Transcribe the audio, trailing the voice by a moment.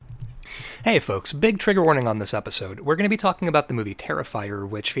Hey folks, big trigger warning on this episode. We're going to be talking about the movie Terrifier,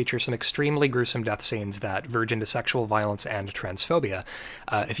 which features some extremely gruesome death scenes that verge into sexual violence and transphobia.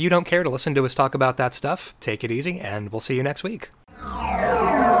 If you don't care to listen to us talk about that stuff, take it easy, and we'll see you next week.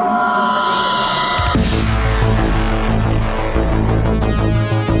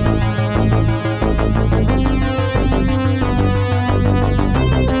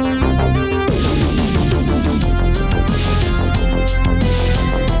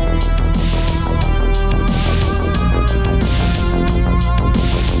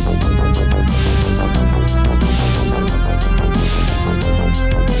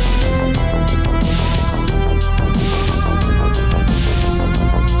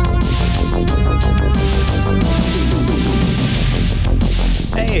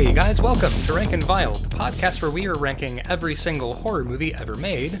 Hey guys, welcome to Rank and Vile, the podcast where we are ranking every single horror movie ever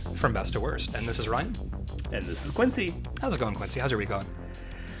made from best to worst. And this is Ryan. And this is Quincy. How's it going, Quincy? How's your week going?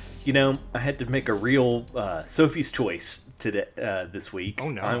 You know, I had to make a real Sophie's Choice today this week. Oh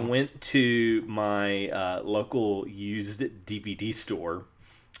no! I went to my local used DVD store,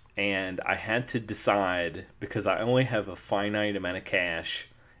 and I had to decide, because I only have a finite amount of cash,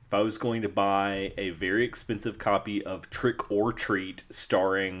 if I was going to buy a very expensive copy of Trick or Treat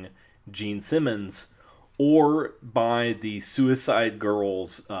starring Gene Simmons, or buy the Suicide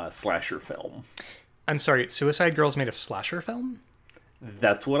Girls slasher film. I'm sorry, Suicide Girls made a slasher film?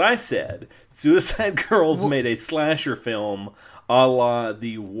 That's what I said. Suicide Girls made a slasher film a la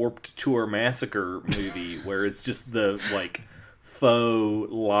the Warped Tour Massacre movie, where it's just the, like, faux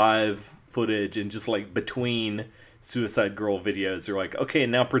live footage, and just, like, between Suicide Girl videos, they're like, okay,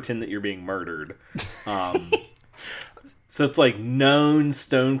 now pretend that you're being murdered. So it's like known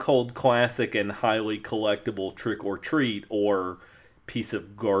stone cold classic and highly collectible Trick or Treat, or piece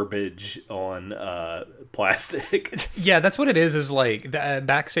of garbage on plastic. Yeah, that's what it is like the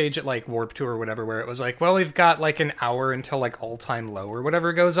backstage at like Warped Tour or whatever, where it was like, well, we've got like an hour until like All Time Low or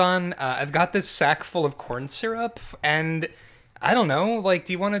whatever goes on. I've got this sack full of corn syrup, and I don't know, like,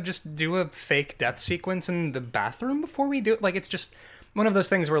 do you want to just do a fake death sequence in the bathroom before we do it? Like, it's just one of those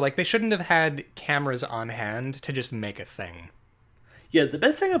things where, like, they shouldn't have had cameras on hand to just make a thing. Yeah, the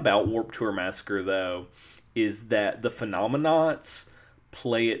best thing about Warped Tour Massacre, though, is that the Phenomenauts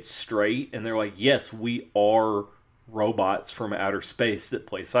play it straight, and they're like, yes, we are robots from outer space that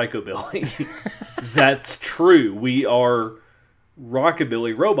play Psychobilly. That's true. We are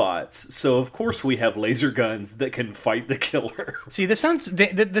rockabilly robots, so of course we have laser guns that can fight the killer. See, this sounds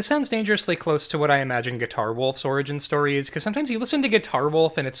dangerously close to what I imagine Guitar Wolf's origin story is, because sometimes you listen to Guitar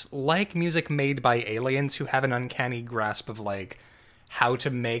Wolf and it's like music made by aliens who have an uncanny grasp of like how to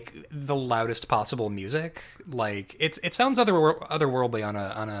make the loudest possible music. Like it sounds otherworldly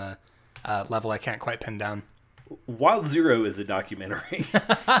on a level I can't quite pin down. Wild Zero is a documentary.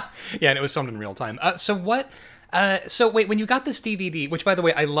 Yeah, and it was filmed in real time. So wait, when you got this DVD, which by the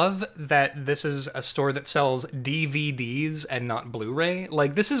way, I love that this is a store that sells DVDs and not Blu-ray.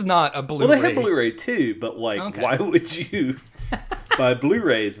 Like, this is not a Blu-ray. Well, they have Blu-ray too, but like, okay, why would you buy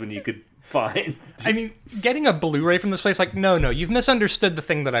Blu-rays when you could find... I mean, getting a Blu-ray from this place, like, no, you've misunderstood the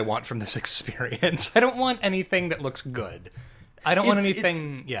thing that I want from this experience. I don't want anything that looks good. I don't want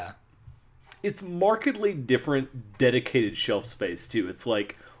anything... Yeah. It's markedly different dedicated shelf space too. It's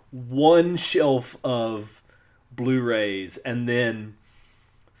like one shelf of Blu-rays and then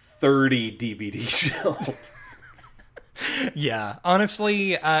 30 DVD shelves. Yeah,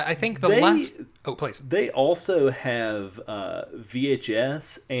 honestly, I think last... Oh, please. They also have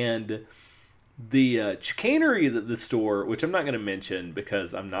VHS, and the chicanery that the store, which I'm not going to mention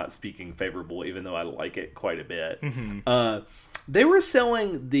because I'm not speaking favorable, even though I like it quite a bit, they were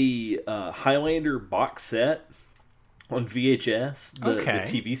selling the Highlander box set on VHS, the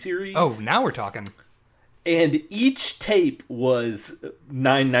TV series. Oh, now we're talking. And each tape was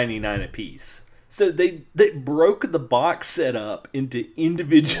 $9.99 a piece. So they broke the box set up into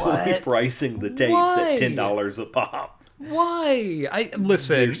individually pricing the tapes at $10 a pop. Why?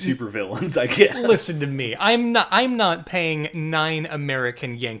 Listen. They're super villains, I guess. Listen to me. I'm not paying 9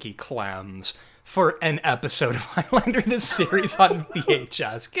 American Yankee clams for an episode of Highlander, this series on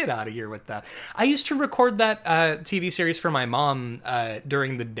VHS. Get out of here with that. I used to record that TV series for my mom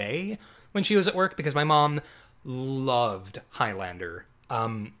during the day when she was at work, because my mom loved Highlander.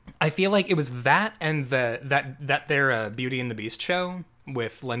 I feel like it was that and their Beauty and the Beast show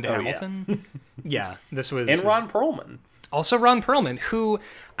with Linda Hamilton. Yeah, this was... And Ron Perlman. Also Ron Perlman, who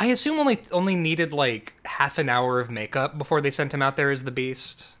I assume only needed like half an hour of makeup before they sent him out there as the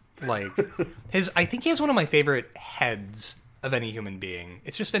Beast. Like, I think he has one of my favorite heads of any human being.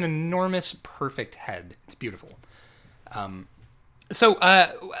 It's just an enormous, perfect head. It's beautiful. So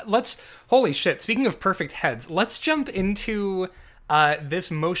let's, holy shit, speaking of perfect heads, let's jump into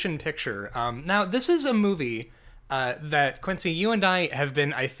this motion picture. Now, this is a movie that, Quincy, you and I have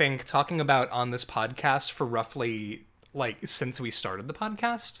been, I think, talking about on this podcast for roughly, like, since we started the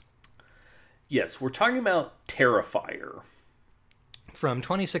podcast. Yes, we're talking about Terrifier. From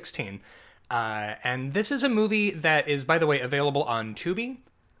 2016. And this is a movie that is, by the way, available on Tubi,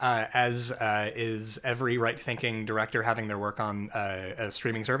 as is every right-thinking director having their work on a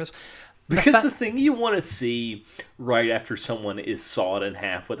streaming service. Because the thing you want to see right after someone is sawed in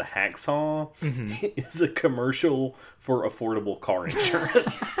half with a hacksaw is a commercial for affordable car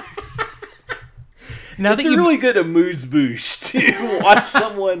insurance. Now it's a really good amuse-bouche to watch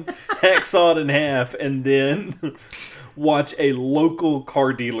someone hacksawed in half and then watch a local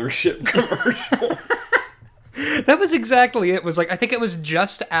car dealership commercial. That was exactly it. It was like, I think it was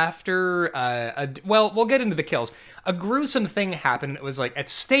just after, well, we'll get into the kills. A gruesome thing happened. It was like at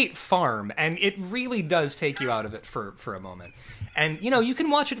State Farm, and it really does take you out of it for a moment. And, you can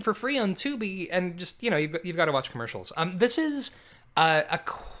watch it for free on Tubi, and just, you've got to watch commercials. This is a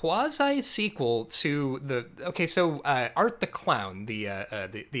quasi-sequel to Art the Clown, the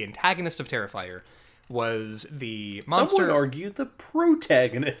antagonist of Terrifier, was the monster. Some would argue the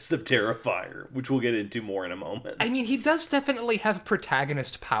protagonist of Terrifier, which we'll get into more in a moment. I mean, he does definitely have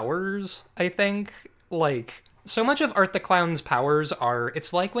protagonist powers, I think. Like, so much of Art the Clown's powers are,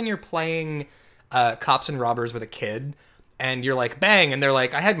 it's like when you're playing Cops and Robbers with a kid, and you're like, bang, and they're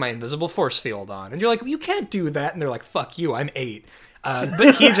like, I had my invisible force field on. And you're like, you can't do that. And they're like, fuck you, I'm 8.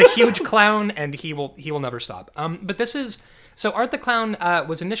 But he's a huge clown, and he will never stop. But this is... So Art the Clown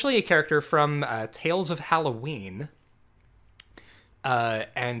was initially a character from Tales of Halloween,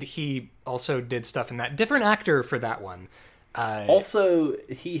 and he also did stuff in that. Different actor for that one. Also,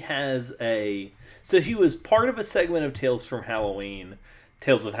 he has So he was part of a segment of Tales of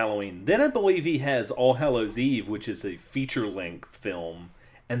Halloween. Then I believe he has All Hallows Eve, which is a feature-length film.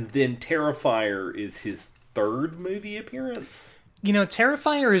 And then Terrifier is his third movie appearance.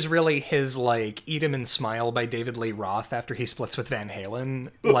 Terrifier is really his, like, Eat 'Em and Smile by David Lee Roth after he splits with Van Halen.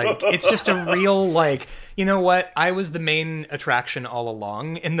 Like, it's just a real, like, you know what? I was the main attraction all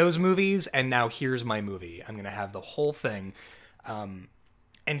along in those movies, and now here's my movie. I'm going to have the whole thing.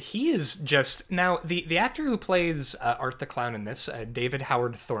 And he is just... Now, the actor who plays Art the Clown in this, David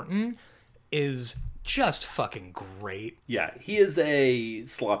Howard Thornton, is just fucking great. Yeah, he is a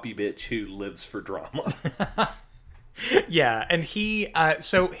sloppy bitch who lives for drama. Yeah, and he,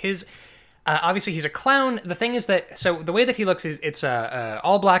 obviously he's a clown. The thing is that, so the way that he looks is, it's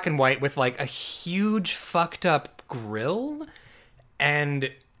all black and white with, like, a huge fucked up grill and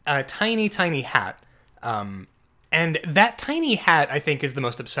a tiny, tiny hat. And that tiny hat, I think, is the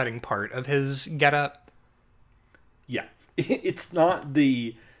most upsetting part of his getup. Yeah, it's not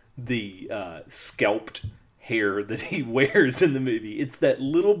the scalped hair that he wears in the movie. It's that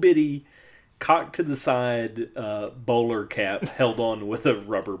little bitty... cocked to the side bowler cap held on with a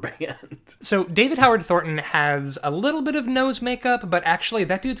rubber band. So David Howard Thornton has a little bit of nose makeup, but actually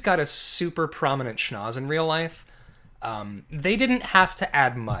that dude's got a super prominent schnoz in real life. They didn't have to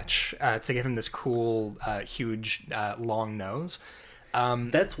add much to give him this cool, huge, long nose.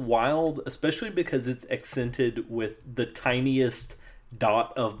 That's wild, especially because it's accented with the tiniest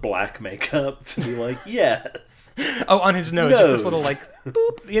dot of black makeup to be like, yes. Oh, on his nose. Just this little, like,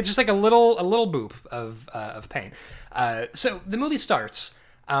 boop. It's just like a little boop of pain. So the movie starts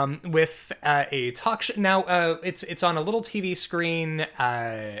with a talk show. Now, it's on a little TV screen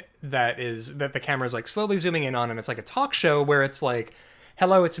that the camera's, like, slowly zooming in on, and it's like a talk show where it's like,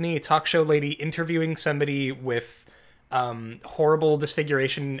 hello, it's me, talk show lady, interviewing somebody with horrible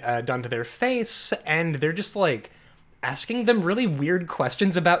disfiguration done to their face, and they're just, like, asking them really weird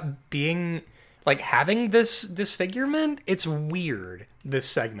questions about being, like, having this disfigurement. It's weird, this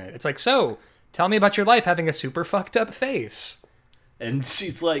segment. It's like, so, tell me about your life having a super fucked up face. And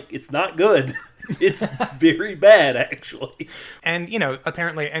she's like, it's not good. It's very bad, actually. And,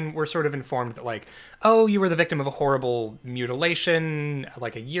 apparently, and we're sort of informed that, like, oh, you were the victim of a horrible mutilation,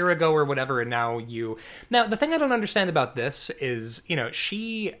 like, a year ago or whatever, and now you... Now, the thing I don't understand about this is,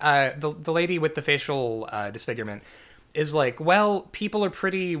 she, the lady with the facial disfigurement, is like, well, people are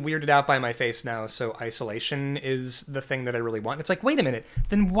pretty weirded out by my face now, so isolation is the thing that I really want. It's like, wait a minute,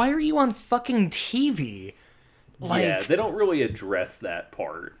 then why are you on fucking TV? Like... Yeah, they don't really address that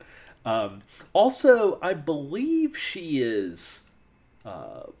part. Also, I believe she is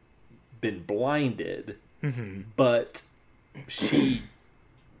been blinded, but she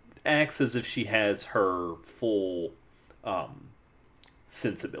acts as if she has her full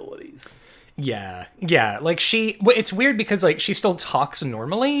sensibilities. Yeah. Like it's weird because like she still talks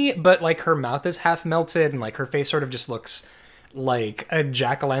normally, but like her mouth is half melted and like her face sort of just looks like a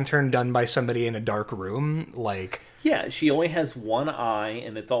jack-o'-lantern done by somebody in a dark room. Like, Yeah, she only has one eye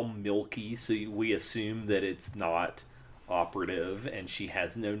and it's all milky, so we assume that it's not operative, and she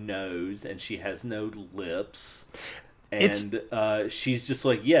has no nose and she has no lips. And she's just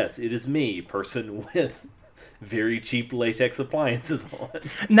like, yes, it is me, person with very cheap latex appliances on.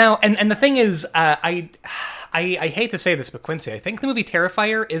 now, and the thing is, I hate to say this, but Quincy, I think the movie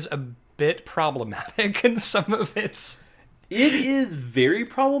Terrifier is a bit problematic in some of its. It is very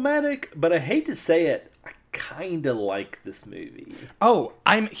problematic, but I hate to say it, I kind of like this movie. Oh,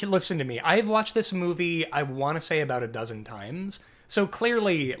 listen to me. I've watched this movie, I want to say about a dozen times. So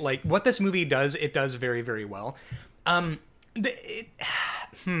clearly, like, what this movie does, it does very, very well. We'll get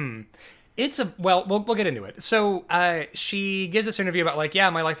into it. So, she gives this interview about like, yeah,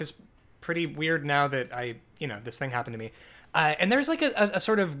 my life is pretty weird now that this thing happened to me. And there's like a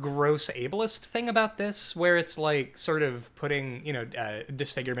sort of gross ableist thing about this, where it's like sort of putting,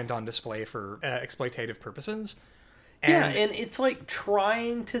 disfigurement on display for exploitative purposes. And it's like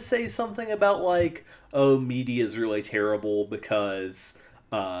trying to say something about like, oh, media is really terrible because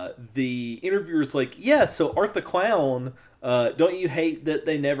the interviewer's like, yeah, so Art the Clown, don't you hate that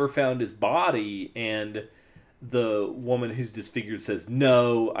they never found his body? And the woman who's disfigured says,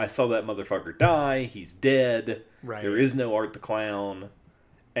 no, I saw that motherfucker die. He's dead. Right. There is no Art the Clown.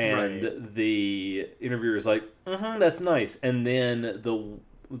 And the interviewer's like, that's nice. And then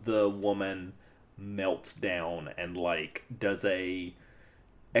the woman melts down and like does a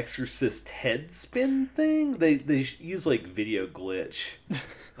Exorcist head spin thing. They use like video glitch.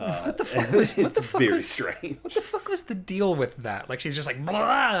 What the fuck was? Strange. What the fuck was the deal with that? Like she's just like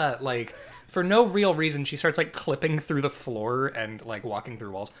blah, like for no real reason. She starts like clipping through the floor and like walking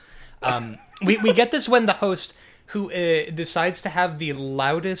through walls. We get this when the host, who decides to have the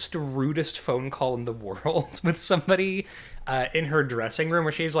loudest, rudest phone call in the world with somebody in her dressing room,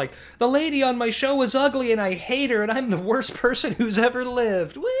 where she's like, the lady on my show is ugly and I hate her and I'm the worst person who's ever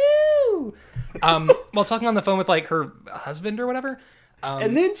lived. Woo! While talking on the phone with like her husband or whatever.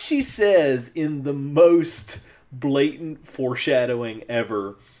 And then she says, in the most blatant foreshadowing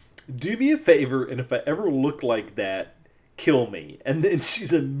ever, do me a favor, and if I ever look like that, kill me. And then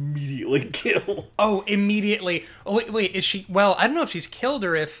she's immediately killed. Oh, immediately. Oh, wait, is she... Well, I don't know if she's killed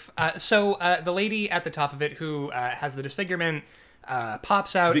or if... the lady at the top of it who has the disfigurement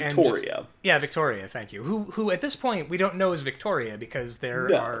pops out Victoria. And yeah, Victoria, thank you. Who at this point, we don't know is Victoria, because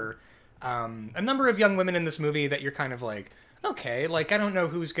there are a number of young women in this movie that you're kind of like, okay, like, I don't know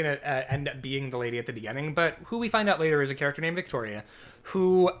who's going to end up being the lady at the beginning, but who we find out later is a character named Victoria,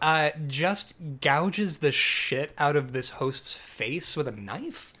 who just gouges the shit out of this host's face with a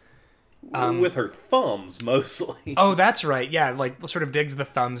knife. With her thumbs, mostly. Oh, that's right. Yeah, like, sort of digs the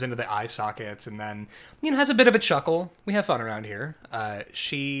thumbs into the eye sockets and then, has a bit of a chuckle. We have fun around here.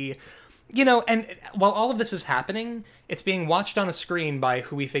 She... and while all of this is happening, it's being watched on a screen by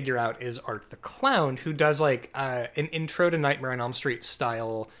who we figure out is Art the Clown, who does, like, an intro to Nightmare on Elm Street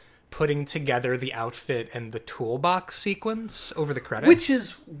style putting together the outfit and the toolbox sequence over the credits. Which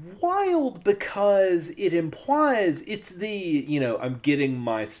is wild because it implies it's the, I'm getting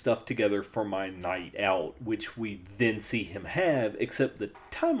my stuff together for my night out, which we then see him have, except the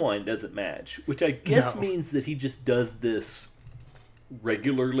timeline doesn't match, which I guess means that he just does this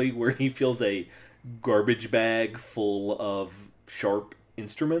regularly, where he fills a garbage bag full of sharp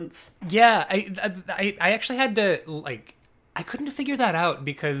instruments. Yeah, I actually had to, like, I couldn't figure that out,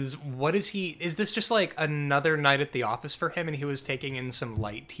 because is this just like another night at the office for him and he was taking in some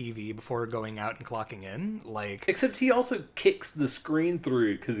light TV before going out and clocking in? Like, except he also kicks the screen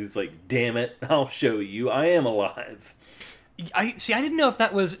through because he's like, damn it, I'll show you, I am alive. I didn't know if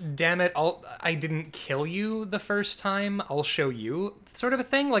that was, damn it, I didn't kill you the first time, I'll show you sort of a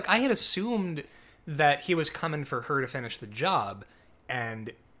thing. Like, I had assumed that he was coming for her to finish the job,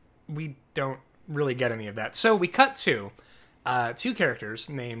 and we don't really get any of that. So we cut to two characters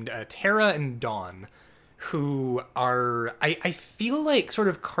named Tara and Dawn, who are, I feel like, sort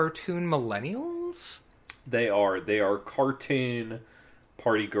of cartoon millennials? They are cartoon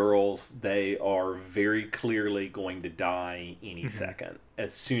party girls. They are very clearly going to die any second,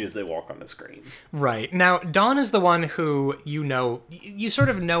 as soon as they walk on the screen. Right. Now, Dawn is the one who, you sort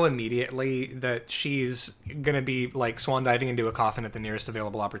of know immediately that she's going to be, like, swan diving into a coffin at the nearest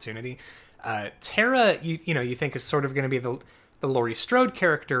available opportunity. Tara, you think is sort of going to be the Laurie Strode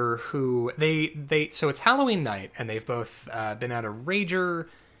character, who so it's Halloween night, and they've both been at a rager,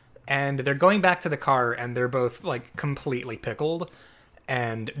 and they're going back to the car, and they're both, like, completely pickled.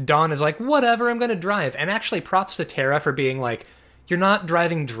 And Dawn is like, whatever, I'm gonna drive. And actually props to Tara for being like, you're not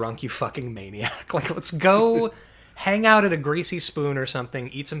driving drunk, you fucking maniac. Like, let's go hang out at a Greasy Spoon or something,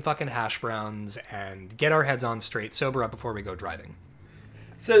 eat some fucking hash browns, and get our heads on straight, sober up before we go driving.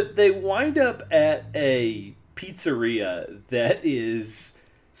 So they wind up at a pizzeria that is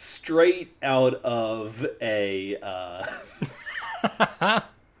straight out of a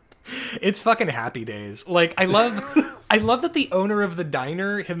It's fucking Happy Days. Like, I love that the owner of the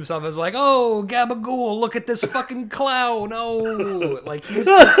diner himself is like, oh, Gabagool, look at this fucking clown. Oh, like, he's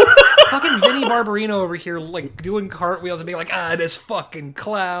fucking Vinnie Barbarino over here, like, doing cartwheels and being like, this fucking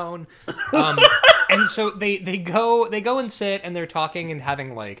clown. And so they go and sit and they're talking and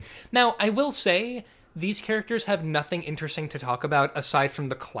having, like, now I will say these characters have nothing interesting to talk about aside from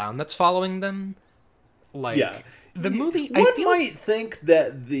the clown that's following them. Like, yeah. The movie, one might think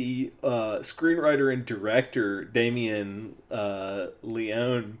that the screenwriter and director Damien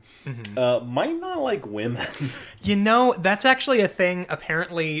Leone might not like women. You know, that's actually a thing.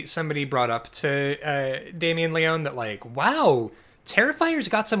 Apparently, somebody brought up to Damien Leone that, like, wow, Terrifier's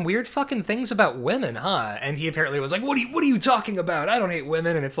got some weird fucking things about women, huh? And he apparently was like, "What are you talking about? I don't hate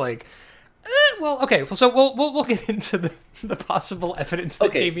women." And it's like, well, okay. Well, so we'll get into the possible evidence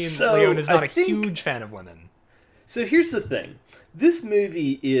that Damien Leone is not a huge fan of women. So here's the thing. This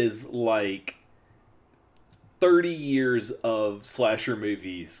movie is like 30 years of slasher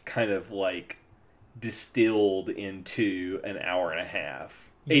movies kind of like distilled into an hour and a half.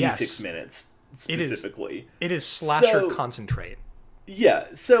 86 minutes specifically. It is slasher concentrate. Yeah,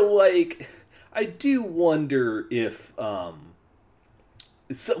 so like I do wonder if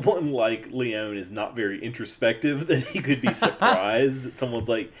someone like Leone is not very introspective, that he could be surprised that someone's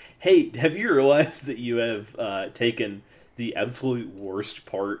like, hey, have you realized that you have taken the absolute worst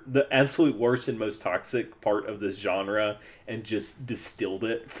and most toxic part of this genre and just distilled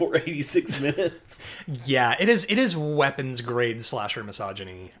it for 86 minutes? Yeah, it is weapons grade slasher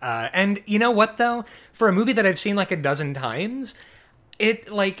misogyny. And you know what, though? For a movie that I've seen like a dozen times, it,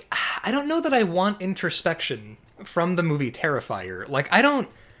 like, I don't know that I want introspection from the movie Terrifier. Like, I don't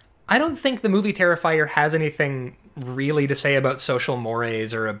think the movie Terrifier has anything really to say about social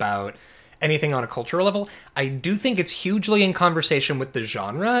mores or about anything on a cultural level. I do think it's hugely in conversation with the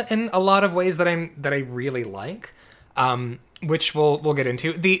genre in a lot of ways that I really like, which we'll get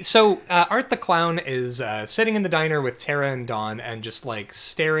into. So Art the Clown is sitting in the diner with Tara and Dawn and just like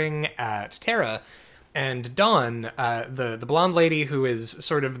staring at Tara. And Dawn, the blonde lady who is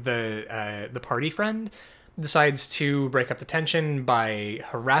sort of the party friend, decides to break up the tension by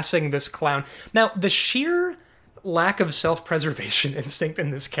harassing this clown. Now, the sheer lack of self-preservation instinct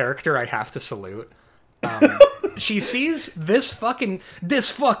in this character, I have to salute. She sees this fucking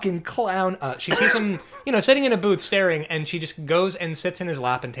clown. She sees him, sitting in a booth staring, and she just goes and sits in his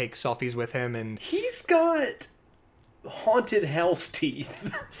lap and takes selfies with him. And he's got haunted house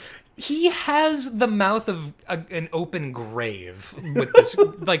teeth. He has the mouth of an open grave with this,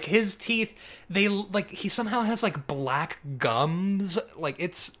 like, his teeth, he somehow has, like, black gums. Like,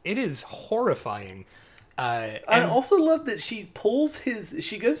 it is horrifying. I also love that she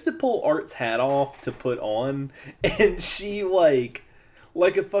goes to pull Art's hat off to put on, and she, like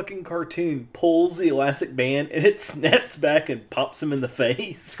a fucking cartoon, pulls the elastic band, and it snaps back and pops him in the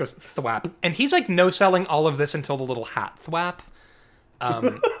face. It goes thwap. And he's, like, no-selling all of this until the little hat thwap.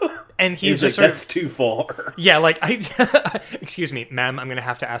 And he's just like, that's too far. Yeah, like, excuse me, ma'am, I'm going to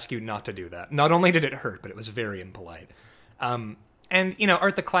have to ask you not to do that. Not only did it hurt, but it was very impolite. And,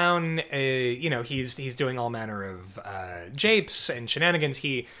 Art the Clown, he's doing all manner of japes and shenanigans.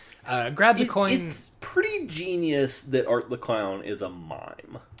 He grabs a coin. It's pretty genius that Art the Clown is a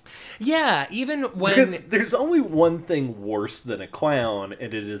mime. Yeah, even when... Because there's only one thing worse than a clown,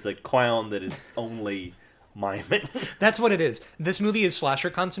 and it is a clown that is only... miming. That's what it is. This movie is slasher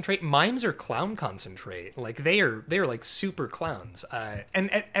concentrate. Mimes are clown concentrate. Like, they are like super clowns.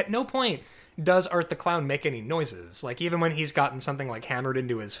 And at no point does Art the Clown make any noises. Like, even when he's gotten something like hammered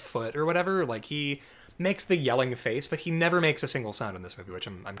into his foot or whatever, like, he makes the yelling face, but he never makes a single sound in this movie, which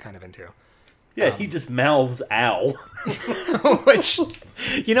I'm kind of into. Yeah, he just mouths ow. Which,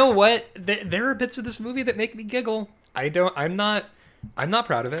 you know what? There are bits of this movie that make me giggle. I'm not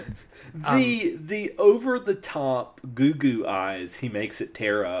proud of it. The over the top goo goo eyes he makes at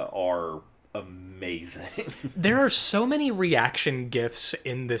Tara are amazing. There are so many reaction gifs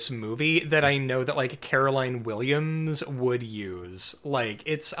in this movie that I know that, like, Caroline Williams would use. Like,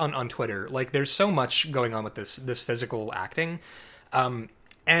 it's on Twitter. Like, there's so much going on with this physical acting.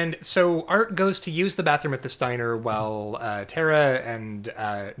 And so Art goes to use the bathroom at this diner while Tara and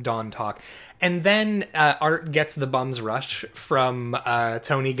Dawn talk. And then Art gets the bum's rush from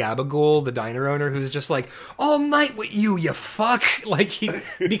Tony Gabagool, the diner owner, who's just like, all night with you, you fuck!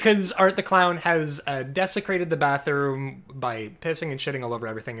 Because Art the Clown has desecrated the bathroom by pissing and shitting all over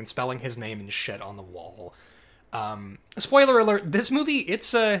everything and spelling his name in shit on the wall. Spoiler alert, this movie,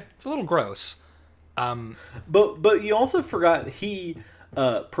 it's a little gross. But you also forgot he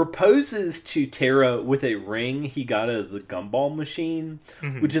proposes to Tara with a ring he got out of the gumball machine,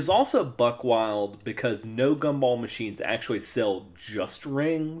 which is also buck wild because no gumball machines actually sell just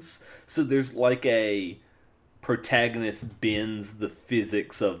rings. So there's like a protagonist bends the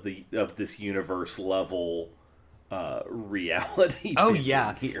physics of this universe level reality. Oh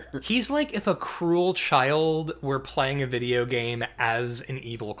yeah, here. He's like if a cruel child were playing a video game as an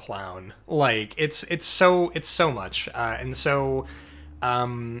evil clown. Like it's so much, and so.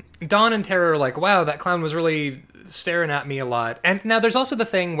 Dawn and Tara are like, wow, that clown was really staring at me a lot. And now there's also the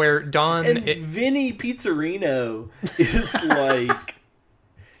thing where Dawn... And Vinny Pizzerino is like,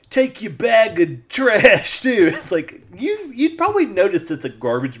 take your bag of trash, too. It's like, you'd probably notice it's a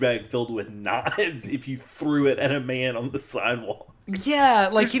garbage bag filled with knives if you threw it at a man on the sidewalk. Yeah,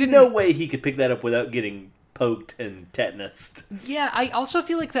 like There's no way he could pick that up without getting poked and tetanused. Yeah, I also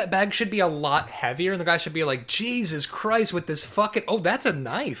feel like that bag should be a lot heavier, and the guy should be like, Jesus Christ, with this fucking... Oh, that's a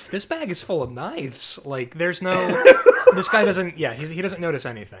knife. This bag is full of knives. Like, there's no... This guy doesn't... Yeah, he doesn't notice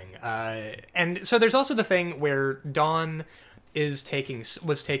anything. And so there's also the thing where Dawn was taking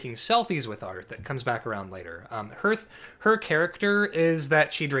selfies with Art that comes back around later. Her character is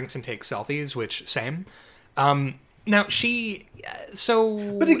that she drinks and takes selfies, which, same. Now,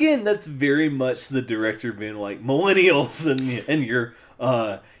 But again, that's very much the director being like, millennials and your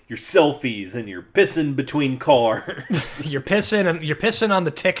selfies and you're pissing between cars. you're pissing on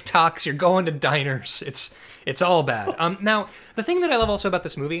the TikToks, you're going to diners. It's all bad. Now, the thing that I love also about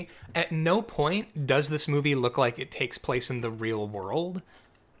this movie, at no point does this movie look like it takes place in the real world.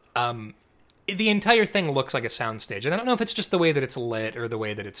 The entire thing looks like a soundstage, and I don't know if it's just the way that it's lit or the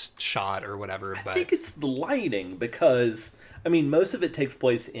way that it's shot or whatever. But I think it's the lighting because most of it takes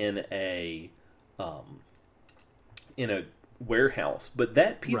place in a warehouse, but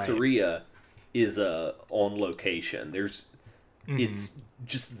that pizzeria is on location. It's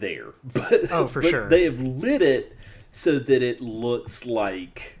just there, but for sure they have lit it so that it looks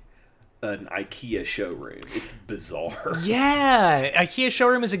like an IKEA showroom. It's bizarre. Yeah, IKEA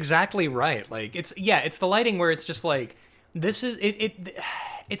showroom is exactly right. Like it's the lighting where it's just like this is it.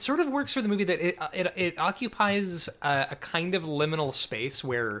 It sort of works for the movie that it occupies a kind of liminal space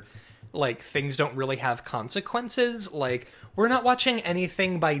where like things don't really have consequences. Like we're not watching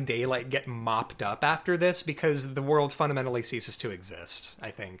anything by daylight get mopped up after this because the world fundamentally ceases to exist. I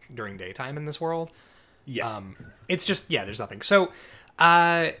think during daytime in this world. Yeah. It's just there's nothing. So.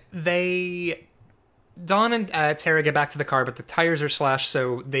 Dawn and Tara get back to the car, but the tires are slashed,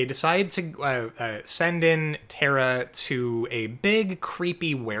 so they decide to send in Tara to a big,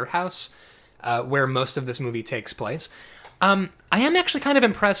 creepy warehouse where most of this movie takes place. I am actually kind of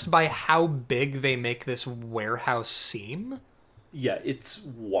impressed by how big they make this warehouse seem. Yeah, it's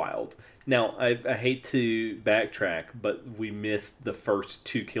wild. Now, I hate to backtrack, but we missed the first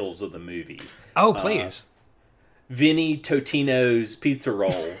 2 kills of the movie. Oh, please. Vinny Totino's pizza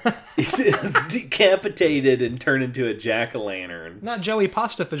roll is decapitated and turned into a jack-o'-lantern. Not Joey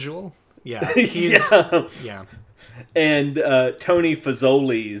Pasta Fajoule. Yeah. Yeah. And Tony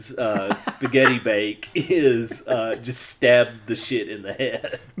Fazoli's spaghetti bake is just stabbed the shit in the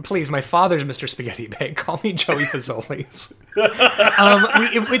head. Please, my father's Mr. Spaghetti Bake. Call me Joey Fazoli's.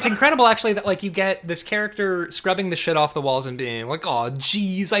 It's incredible, actually, that like you get this character scrubbing the shit off the walls and being like, "Oh,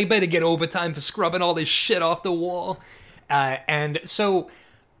 geez, I better get overtime for scrubbing all this shit off the wall." And so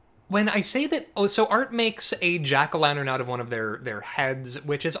when I say that, so Art makes a jack-o'-lantern out of one of their heads,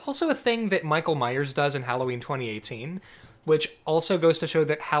 which is also a thing that Michael Myers does in Halloween 2018, which also goes to show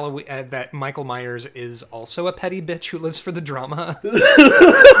that that Michael Myers is also a petty bitch who lives for the drama.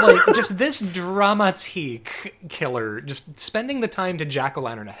 Like, just this dramatique killer, just spending the time to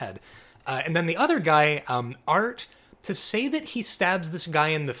jack-o'-lantern a head. And then the other guy, Art, to say that he stabs this guy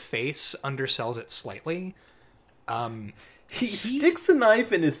in the face undersells it slightly. He sticks a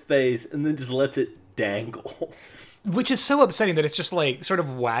knife in his face and then just lets it dangle. Which is so upsetting that it's just, like, sort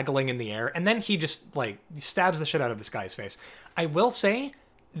of waggling in the air. And then he just, like, stabs the shit out of this guy's face. I will say,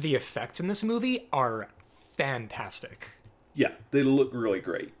 the effects in this movie are fantastic. Yeah, they look really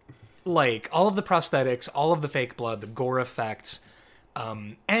great. Like, all of the prosthetics, all of the fake blood, the gore effects.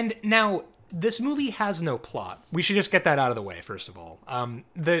 And now, this movie has no plot. We should just get that out of the way, first of all.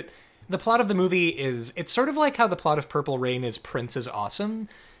 The plot of the movie is, it's sort of like how the plot of Purple Rain is Prince is awesome.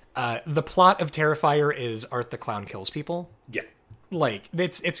 The plot of Terrifier is Art the Clown kills people. Yeah. Like,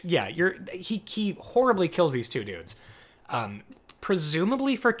 he horribly kills these two dudes.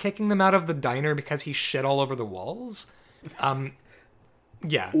 Presumably for kicking them out of the diner because he shit all over the walls.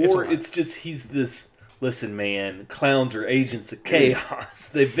 Yeah. Or it's just, he's this, listen, man, clowns are agents of chaos.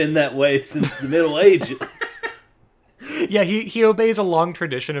 They've been that way since the Middle Ages. Yeah, he obeys a long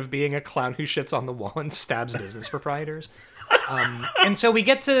tradition of being a clown who shits on the wall and stabs business proprietors. And so we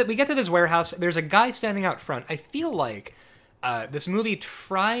get to this warehouse. There's a guy standing out front. I feel like this movie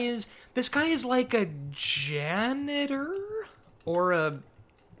tries... This guy is like a janitor or a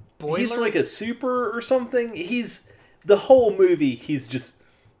boiler. He's like a super or something. The whole movie, he's just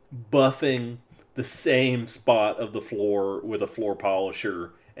buffing the same spot of the floor with a floor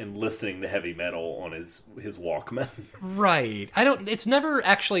polisher and listening to heavy metal on his Walkman. Right. It's never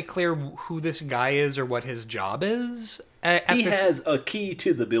actually clear who this guy is or what his job is. He has a key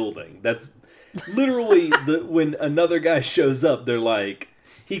to the building. That's literally when another guy shows up, they're like,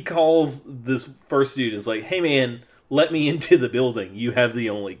 he calls this first dude and is like, hey man, let me into the building. You have the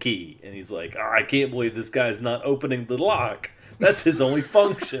only key. And he's like, I can't believe this guy's not opening the lock. That's his only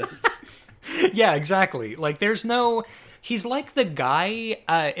function. Yeah, exactly. Like, there's no... He's like the guy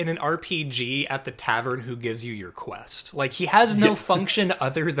in an RPG at the tavern who gives you your quest. Like, he has no function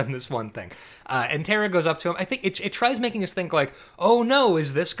other than this one thing. And Tara goes up to him. I think it tries making us think, like, oh no,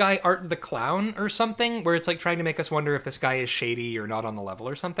 is this guy Art the Clown or something? Where it's like trying to make us wonder if this guy is shady or not on the level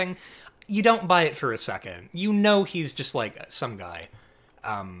or something. You don't buy it for a second. You know he's just like some guy.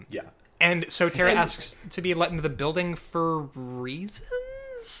 Yeah. And so Tara asks to be let into the building for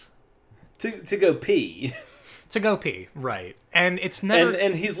reasons? To go pee. To go pee, right. And it's never...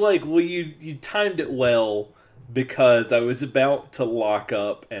 And he's like, well, you timed it well because I was about to lock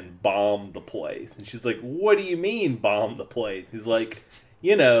up and bomb the place. And she's like, what do you mean bomb the place? He's like,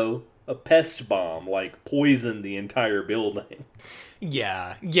 a pest bomb, like poison the entire building.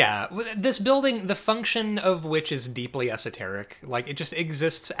 Yeah. This building, the function of which is deeply esoteric. Like, it just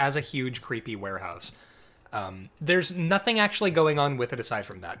exists as a huge, creepy warehouse. There's nothing actually going on with it aside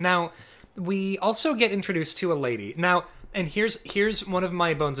from that. Now... We also get introduced to a lady. Now, and here's one of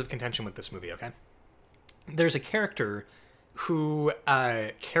my bones of contention with this movie, okay? There's a character who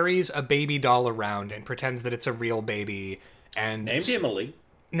carries a baby doll around and pretends that it's a real baby. And named Emily.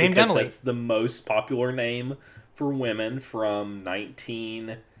 Named Emily. That's the most popular name for women from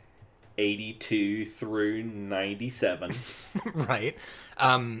 1982 through 97. Right.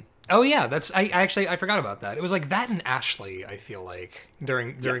 Oh yeah, I forgot about that. It was like that and Ashley, I feel like,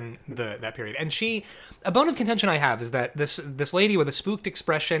 during that period. And a bone of contention I have is that this lady with a spooked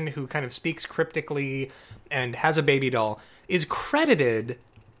expression who kind of speaks cryptically and has a baby doll is credited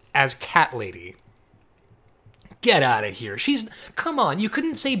as Cat Lady. Get out of here. Come on, you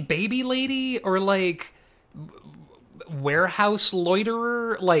couldn't say baby lady or like warehouse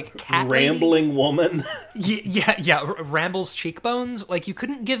loiterer, like cat rambling lady? Woman. Yeah, rambles cheekbones. Like, you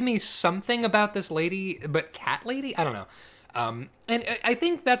couldn't give me something about this lady, but cat lady? I don't know. And I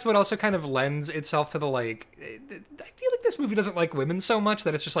think that's what also kind of lends itself to the, like, I feel like this movie doesn't like women so much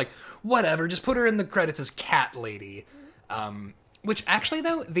that it's just like, whatever, just put her in the credits as cat lady. Which actually,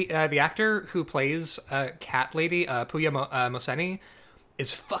 though, the actor who plays cat lady, Puya Moseni,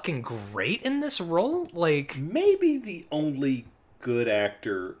 is fucking great in this role. Like, maybe the only good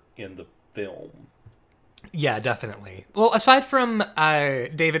actor in the film. Yeah, definitely. Well, aside from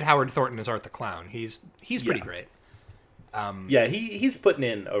David Howard Thornton as Art the Clown, he's pretty great. Yeah, he's putting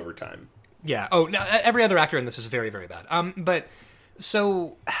in overtime. Yeah. Oh, no, every other actor in this is very, very bad. But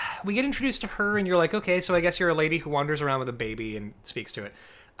so we get introduced to her, and you're like, okay, so I guess you're a lady who wanders around with a baby and speaks to it.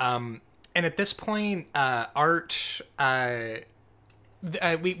 And at this point, Art.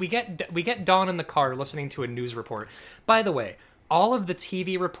 We get Dawn in the car listening to a news report. By the way, all of the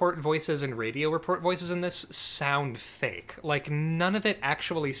TV report voices and radio report voices in this sound fake. Like, none of it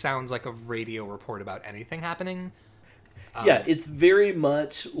actually sounds like a radio report about anything happening. Yeah, it's very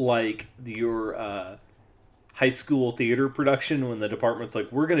much like your high school theater production when the department's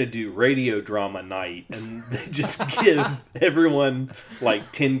like, we're going to do radio drama night, and they just give everyone like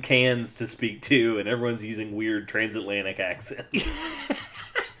tin cans to speak to, and everyone's using weird transatlantic accents.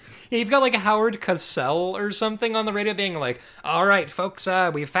 Yeah, you've got like a Howard Cosell or something on the radio being like, all right, folks,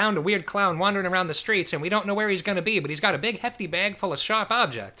 we found a weird clown wandering around the streets, and we don't know where he's going to be, but he's got a big hefty bag full of sharp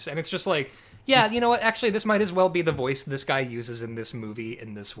objects. And it's just like, yeah, you know what, actually, this might as well be the voice this guy uses in this movie,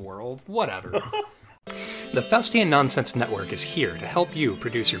 in this world. Whatever. The Faustian Nonsense Network is here to help you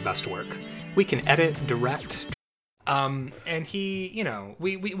produce your best work. We can edit, direct. And he,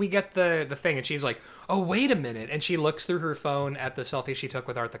 we get the thing, and she's like, oh, wait a minute. And she looks through her phone at the selfie she took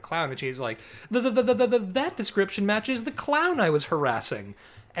with Art the Clown, and she's like, that description matches the clown I was harassing.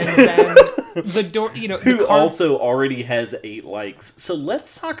 And then the door, who also already has 8 likes. So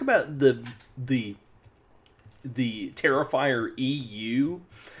let's talk about the Terrifier EU,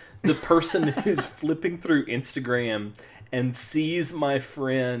 the person who's flipping through Instagram and sees my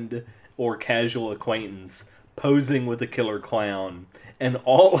friend or casual acquaintance posing with a killer clown, and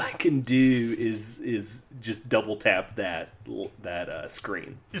all I can do is just double tap that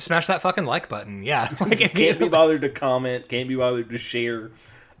screen. Smash that fucking like button, yeah. Just can't be bothered to comment, can't be bothered to share.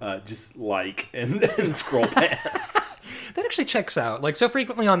 Just like and scroll past. That actually checks out. Like, so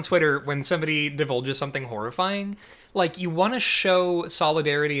frequently on Twitter, when somebody divulges something horrifying, like, you want to show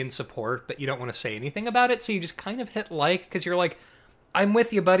solidarity and support, but you don't want to say anything about it, so you just kind of hit like, because you're like, I'm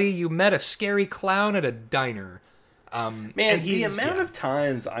with you, buddy. You met a scary clown at a diner. Man, the amount of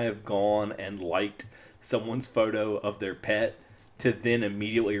times I have gone and liked someone's photo of their pet to then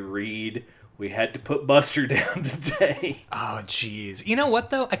immediately read, we had to put Buster down today. Oh, jeez. You know what,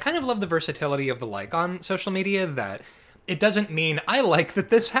 though? I kind of love the versatility of the like on social media, that it doesn't mean I like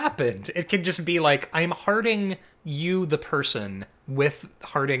that this happened. It can just be like, I'm hearting you, the person, with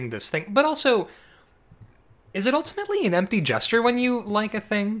hearting this thing. But also, is it ultimately an empty gesture when you like a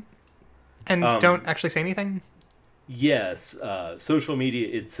thing and don't actually say anything? Yes. Social media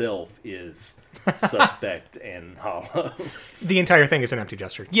itself is suspect and hollow. The entire thing is an empty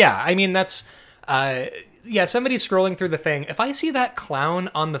gesture. Yeah, I mean, that's... somebody's scrolling through the thing. If I see that clown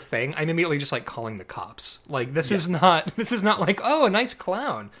on the thing, I'm immediately just, like, calling the cops. Like, this is not like, oh, a nice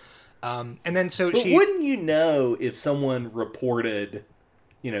clown. And then so but wouldn't you know if someone reported...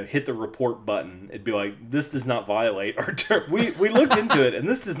 hit the report button, it'd be like, this does not violate our term. We looked into it, and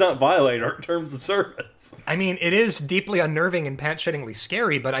this does not violate our terms of service. I mean, it is deeply unnerving and pants-shittingly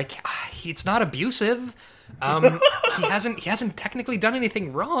scary, but it's not abusive. He hasn't technically done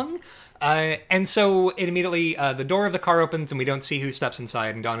anything wrong. And so it immediately, the door of the car opens, and we don't see who steps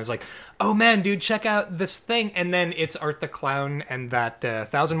inside, and Dawn is like, oh man, dude, check out this thing. And then it's Art the Clown and that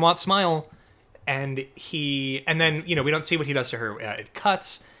 1,000-watt smile. And then, we don't see what he does to her. It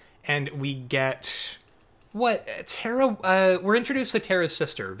cuts, and we get Tara, we're introduced to Tara's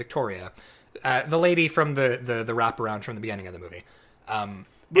sister, Victoria, the lady from the wraparound from the beginning of the movie.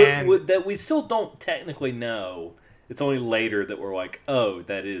 But that we still don't technically know. It's only later that we're like, oh,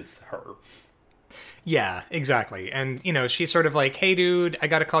 that is her. Yeah, exactly. And, she's sort of like, hey, dude, I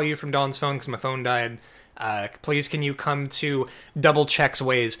gotta call you from Dawn's phone because my phone died. Please, can you come to Double Check's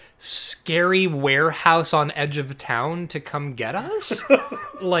Ways scary warehouse on edge of town to come get us?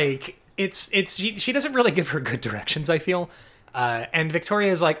 Like, she doesn't really give her good directions, I feel. And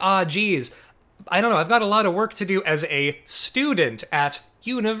Victoria is like, geez, I don't know, I've got a lot of work to do as a student at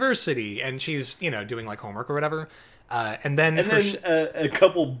university. And she's, doing like homework or whatever. And then a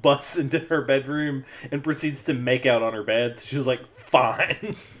couple busts into her bedroom and proceeds to make out on her bed. So she was like,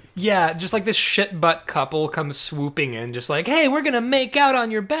 fine. Yeah, just like this shit butt couple comes swooping in, just like, hey, we're gonna make out on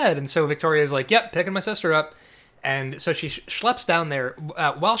your bed. And so Victoria's like, yep, picking my sister up. And so she schleps down there.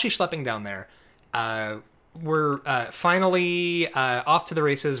 While she's schlepping down there, we're finally off to the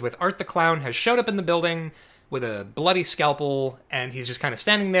races with Art the Clown has showed up in the building with a bloody scalpel, and he's just kind of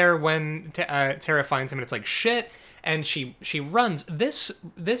standing there when Tara finds him, and it's like, shit. And she runs. This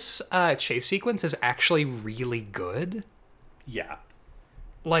chase sequence is actually really good. Yeah.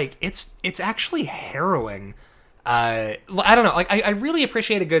 Like, it's actually harrowing. I don't know. Like, I really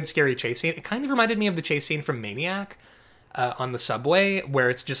appreciate a good scary chase scene. It kind of reminded me of the chase scene from Maniac on the subway, where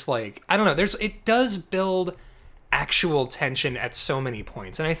it's just like, I don't know. It does build actual tension at so many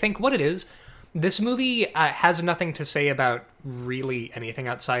points. And I think what it is, this movie has nothing to say about really anything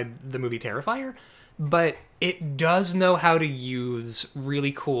outside the movie Terrifier, but it does know how to use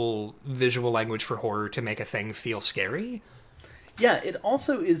really cool visual language for horror to make a thing feel scary. Yeah, it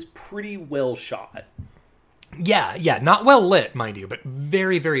also is pretty well shot. Yeah, not well lit, mind you, but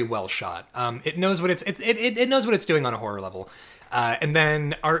very, very well shot. It knows what it knows what it's doing on a horror level. And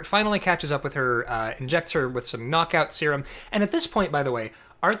then Art finally catches up with her, injects her with some knockout serum. And at this point, by the way,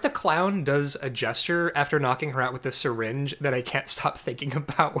 Art the Clown does a gesture after knocking her out with this syringe that I can't stop thinking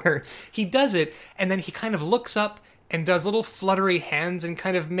about, where he does it, and then he kind of looks up and does little fluttery hands and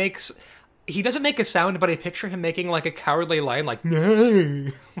kind of makes... He doesn't make a sound, but I picture him making like a cowardly lion, like, no.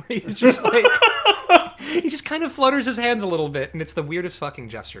 He's just like, he just kind of flutters his hands a little bit, and it's the weirdest fucking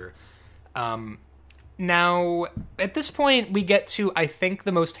gesture. Now, at this point, we get to, I think,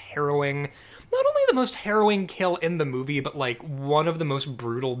 the most harrowing, not only the most harrowing kill in the movie, but like one of the most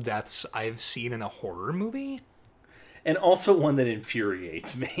brutal deaths I've seen in a horror movie. And also one that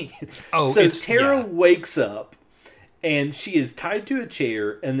infuriates me. Oh, so Tara wakes up, and she is tied to a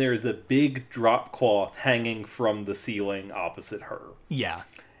chair, and there's a big drop cloth hanging from the ceiling opposite her. Yeah.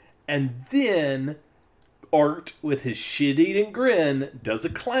 And then Art, with his shit-eating grin, does a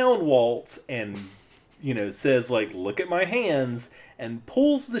clown waltz and, says, like, look at my hands, and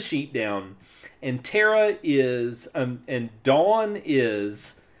pulls the sheet down. And Tara is, and Dawn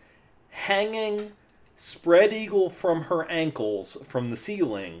is hanging spread eagle from her ankles from the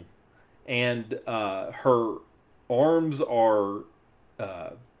ceiling, and her arms are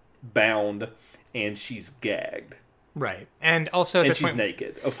bound, and she's gagged. Right. And also at and this she's point,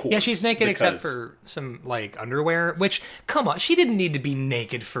 naked, of course. Yeah, she's naked except for some, like, underwear, which, come on, she didn't need to be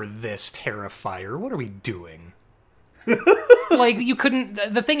naked for this Terrifier. What are we doing? Like, you couldn't...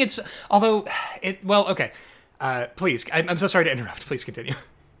 The thing is... Although... Well, okay. Please. I'm so sorry to interrupt. Please continue.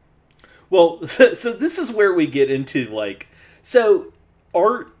 Well, so this is where we get into, like... So,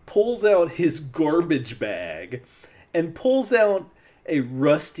 Art pulls out his garbage bag and pulls out a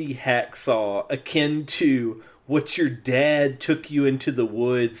rusty hacksaw akin to what your dad took you into the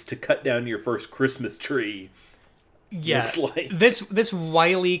woods to cut down your first Christmas tree. Yeah. Looks like. This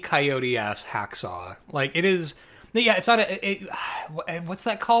Wile E. Coyote-ass hacksaw. Like, it is... Yeah, it's not what's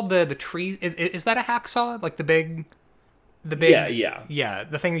that called? The tree? Is that a hacksaw? Like the big... Yeah,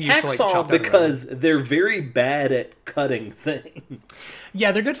 the thing that you used to like chop down because they're very bad at cutting things.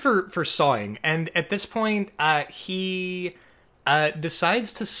 Yeah, they're good for sawing. And at this point, he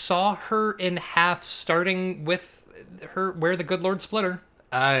decides to saw her in half, starting with her where the good Lord split her.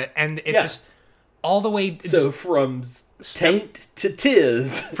 And it just all the way. So from taint to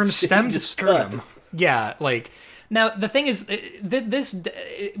tiz, from stem to sternum. Yeah, like. Now the thing is, this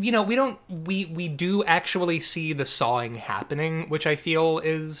we do actually see the sawing happening, which I feel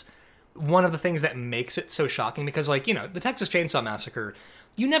is one of the things that makes it so shocking, because the Texas Chainsaw Massacre,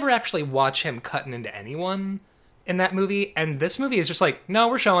 you never actually watch him cutting into anyone in that movie, and this movie is just like, no,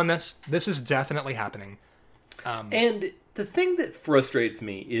 we're showing this. This is definitely happening. And the thing that frustrates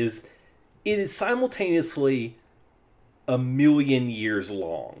me is it is simultaneously a million years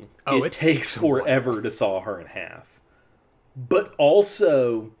long. It takes forever to saw her in half. But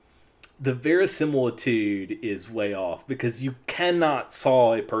also, the verisimilitude is way off, because you cannot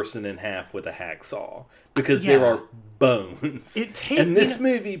saw a person in half with a hacksaw, because there are bones. And this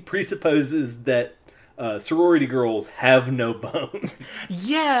movie presupposes that sorority girls have no bones.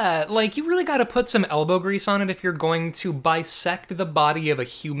 Yeah, like, you really gotta put some elbow grease on it if you're going to bisect the body of a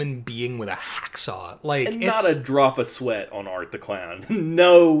human being with a hacksaw. Like, and not a drop of sweat on Art the Clown.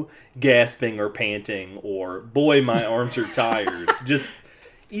 No gasping or panting or, boy, my arms are tired. Just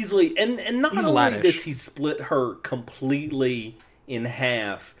easily. And not only does he split her completely in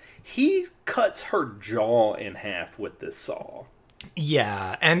half, he cuts her jaw in half with this saw.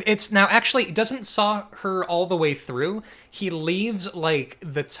 Yeah, and it's now actually, it doesn't saw her all the way through. He leaves like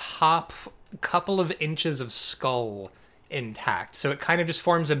the top couple of inches of skull intact, so it kind of just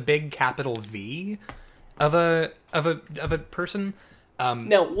forms a big capital V of a person.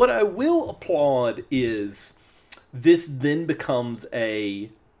 Now, what I will applaud is this then becomes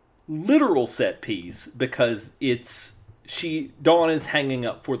a literal set piece, because Dawn is hanging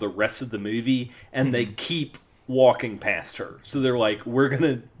up for the rest of the movie, and they keep walking past her. So they're like, we're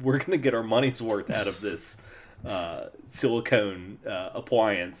gonna get our money's worth out of this silicone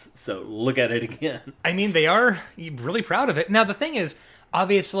appliance, so look at it again. I mean, they are really proud of it. Now, the thing is,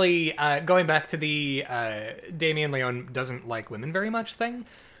 obviously, going back to the Damien Leone doesn't like women very much thing,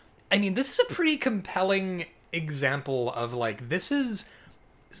 I mean, this is a pretty compelling example of, like, this is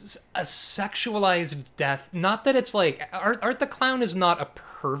a sexualized death. Not that it's like, Art the Clown is not a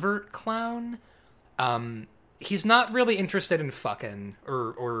pervert clown. He's not really interested in fucking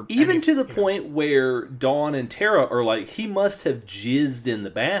or even to the point where Dawn and Tara are like, he must have jizzed in the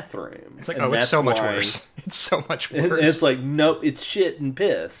bathroom. It's like, it's so much worse. It's so much worse. And it's like, nope, it's shit and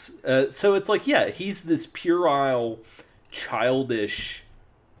piss. So it's like, yeah, he's this puerile, childish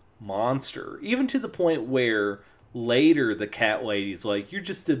monster. Even to the point where later the cat lady's like, you're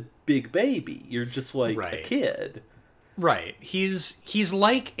just a big baby. You're just like a kid. Right. He's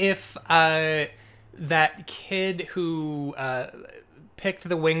like if that kid who picked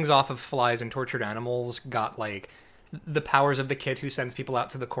the wings off of flies and tortured animals got, like, the powers of the kid who sends people out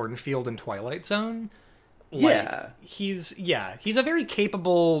to the cornfield in Twilight Zone. Like, he's a very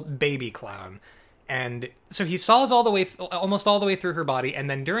capable baby clown. And so he saws almost all the way through her body, and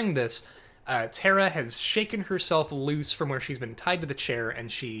then during this, Tara has shaken herself loose from where she's been tied to the chair,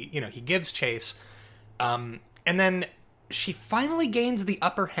 and he gives chase. And then she finally gains the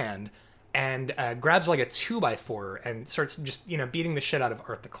upper hand and grabs like a 2x4 and starts just, beating the shit out of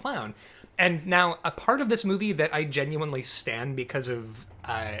Art the Clown. And now a part of this movie that I genuinely stand because of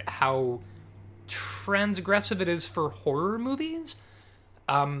how transgressive it is for horror movies.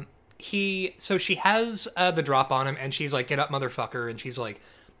 She has the drop on him, and she's like, "Get up, motherfucker," and she's like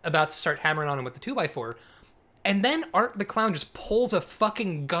about to start hammering on him with the 2x4. And then Art the Clown just pulls a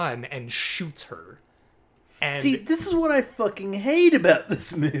fucking gun and shoots her. And see, this is what I fucking hate about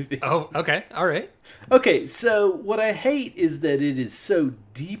this movie. Oh, okay. All right. Okay, so what I hate is that it is so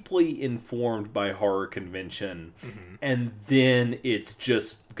deeply informed by horror convention, and then it's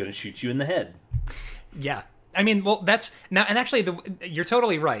just gonna shoot you in the head. Yeah. I mean, well, that's... Now, and actually, you're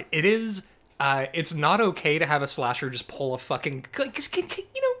totally right. It is... it's not okay to have a slasher just pull a fucking...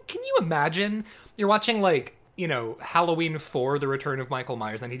 Can you imagine? You're watching, like... Halloween 4, The Return of Michael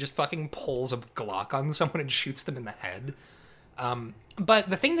Myers, and he just fucking pulls a Glock on someone and shoots them in the head. But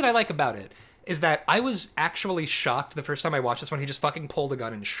the thing that I like about it is that I was actually shocked the first time I watched this when he just fucking pulled a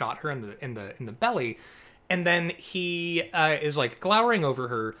gun and shot her in the belly, and then he is like glowering over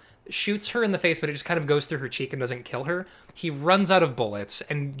her, shoots her in the face, but it just kind of goes through her cheek and doesn't kill her. He runs out of bullets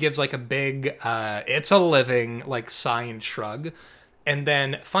and gives like a big "it's a living" like sigh and shrug, and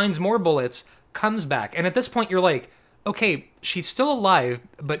then finds more bullets, comes back, and at this point you're like, okay, she's still alive,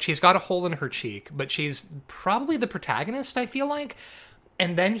 but she's got a hole in her cheek, but she's probably the protagonist, I feel like.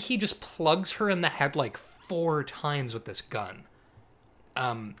 And then he just plugs her in the head like 4 times with this gun.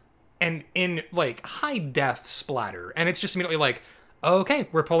 And in like high def splatter. And it's just immediately like, okay,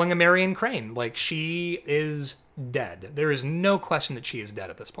 we're pulling a Marion Crane. Like, she is dead. There is no question that she is dead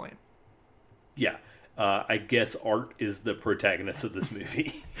at this point. Yeah. I guess Art is the protagonist of this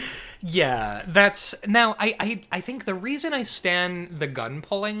movie. Yeah, that's... Now, I think the reason I stan the gun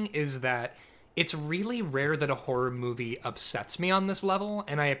pulling is that it's really rare that a horror movie upsets me on this level,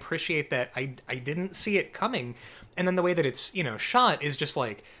 and I appreciate that I didn't see it coming. And then the way that it's, shot is just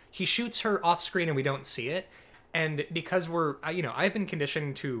like, he shoots her off screen and we don't see it. And because I've been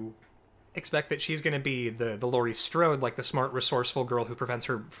conditioned to expect that she's going to be the Laurie Strode, like the smart, resourceful girl who prevents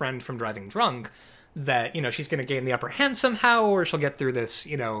her friend from driving drunk, that, she's going to gain the upper hand somehow, or she'll get through this,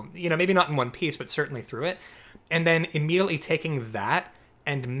 maybe not in one piece, but certainly through it. And then immediately taking that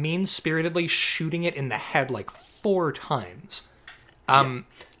and mean-spiritedly shooting it in the head like 4 times.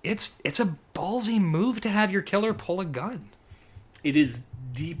 It's a ballsy move to have your killer pull a gun. It is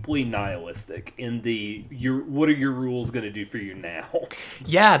deeply nihilistic in what are your rules going to do for you now?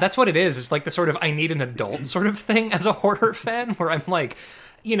 Yeah, that's what it is. It's like the sort of I need an adult sort of thing as a horror fan, where I'm like,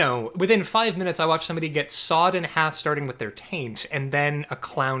 within 5 minutes I watch somebody get sawed in half starting with their taint, and then a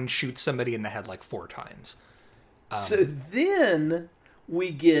clown shoots somebody in the head like 4 times. So then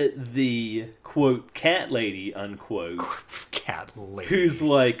we get the, quote, cat lady, unquote. Cat lady. Who's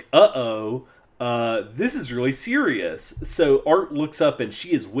like, this is really serious. So Art looks up and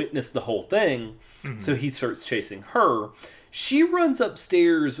she has witnessed the whole thing, so he starts chasing her. She runs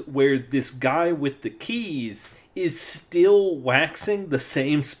upstairs where this guy with the keys is still waxing the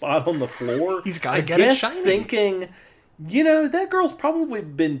same spot on the floor. He's got to get it shiny. Thinking, that girl's probably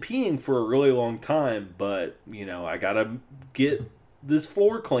been peeing for a really long time, but, I gotta get this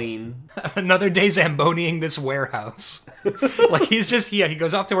floor clean. Another day Zamboniing this warehouse. Like, he's just, he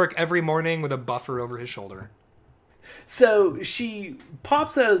goes off to work every morning with a buffer over his shoulder. So she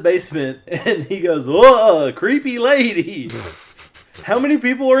pops out of the basement and he goes, "Whoa, creepy lady. How many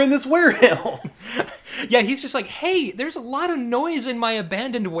people are in this warehouse?" Yeah, he's just like, "Hey, there's a lot of noise in my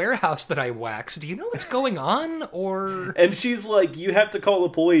abandoned warehouse that I waxed. Do you know what's going on?" Or... And she's like, "You have to call the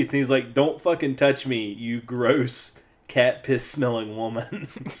police." And he's like, "Don't fucking touch me, you gross cat piss smelling woman."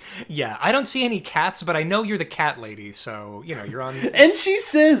 Yeah, I don't see any cats, but I know you're the cat lady, so, you're on... And she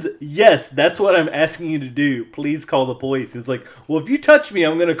says, "Yes, that's what I'm asking you to do. Please call the police." He's like, "Well, if you touch me,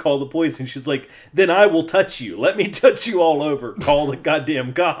 I'm going to call the police." And she's like, "Then I will touch you. Let me touch you all over. Call the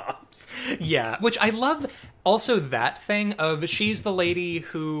goddamn cops." Yeah, which I love also that thing of she's the lady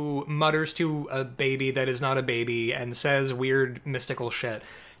who mutters to a baby that is not a baby and says weird mystical shit.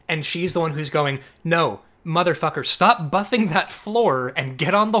 And she's the one who's going, "No, motherfucker, stop buffing that floor and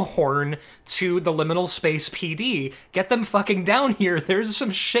get on the horn to the Liminal Space PD. Get them fucking down here. There's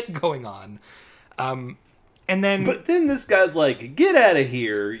some shit going on." And then... But then this guy's like, "Get out of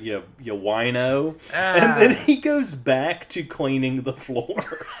here, you wino." And then he goes back to cleaning the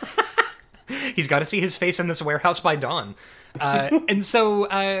floor. He's got to see his face in this warehouse by dawn. And so,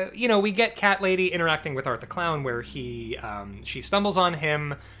 we get Cat Lady interacting with Art the Clown, where she stumbles on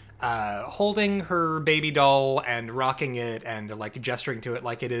him. holding her baby doll and rocking it and like gesturing to it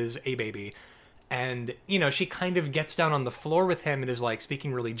like it is a baby. And, you know, she kind of gets down on the floor with him and is like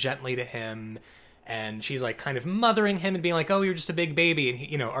speaking really gently to him. And she's like kind of mothering him and being like, oh, you're just a big baby. And, he,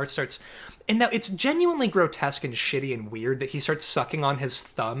 you know, Art starts... And now it's genuinely grotesque and shitty and weird that he starts sucking on his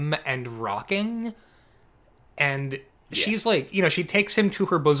thumb and rocking. And she's like, you know, she takes him to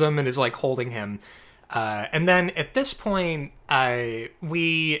her bosom and is like holding him. And then at this point,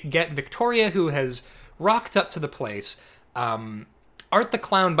 we get Victoria, who has rocked up to the place. Art the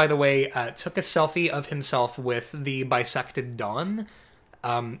Clown, by the way, took a selfie of himself with the bisected Dawn.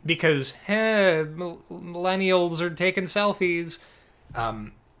 Because millennials are taking selfies.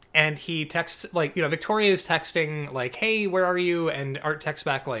 And he texts, like, you know, Victoria is texting, like, hey, where are you? And Art texts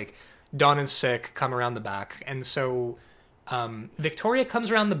back, like, Dawn is sick, come around the back. And so Victoria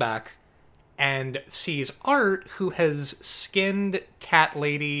comes around the back and sees Art, who has skinned Cat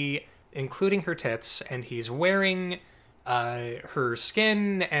Lady, including her tits, and he's wearing her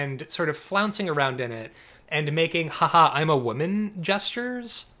skin and sort of flouncing around in it and making haha I'm a woman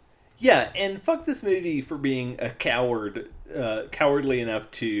gestures. Yeah, and fuck this movie for being a cowardly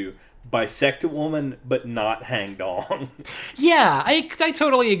enough to bisect a woman but not hang dong. Yeah, I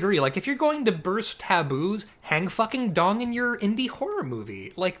totally agree. Like, if you're going to burst taboos, hang fucking dong in your indie horror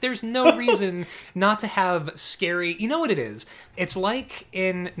movie. Like, there's no reason not to have scary... You know what it is? It's like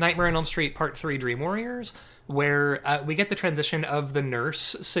in Nightmare on Elm Street Part 3 Dream Warriors, where we get the transition of the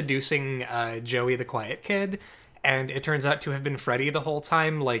nurse seducing Joey the Quiet Kid, and it turns out to have been Freddy the whole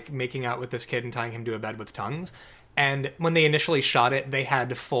time, like, making out with this kid and tying him to a bed with tongues. And when they initially shot it, they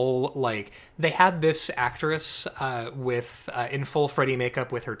had full, like, they had this actress in full Freddy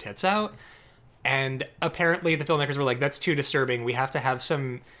makeup with her tits out. And apparently the filmmakers were like, that's too disturbing. We have to have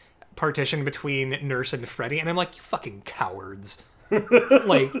some partition between Nurse and Freddy. And I'm like, you fucking cowards.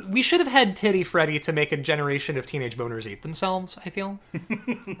 Like, we should have had Titty Freddy to make a generation of teenage boners eat themselves, I feel.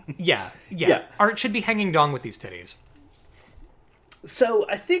 Yeah. Art should be hanging dong with these titties. So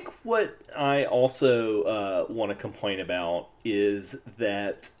I think what I also want to complain about is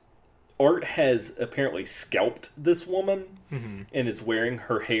that Art has apparently scalped this woman and is wearing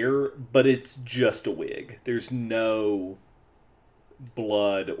her hair, but it's just a wig. There's no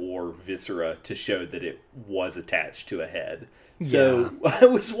blood or viscera to show that it was attached to a head. So I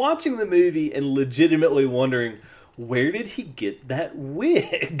was watching the movie and legitimately wondering, where did he get that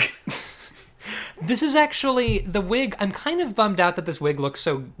wig? This is actually the wig. I'm kind of bummed out that this wig looks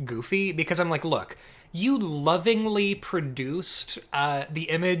so goofy because I'm like, look, you lovingly produced the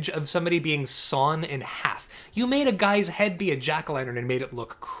image of somebody being sawn in half. You made a guy's head be a jack-o'-lantern and made it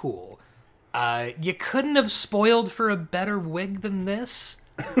look cool. You couldn't have spoiled for a better wig than this.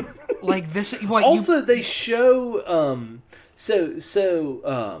 Like this. What, also, they show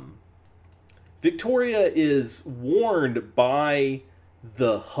Victoria is warned by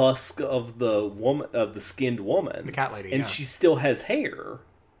the husk of the woman, of the skinned woman, the cat lady, and she still has hair.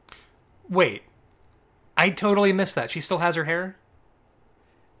 Wait, I totally missed that. She still has her hair?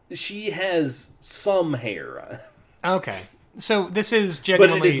 She has some hair. Okay, so this is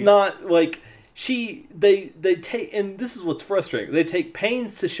genuinely, but it is not like they take, and this is what's frustrating. They take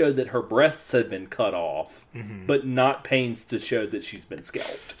pains to show that her breasts have been cut off, but not pains to show that she's been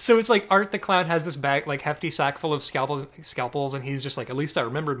scalped. So it's like Art the Clown has this bag, like hefty sack full of scalpels, and he's just like, at least I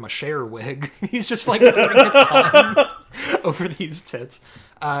remembered my Cher wig. He's just like putting it on over these tits.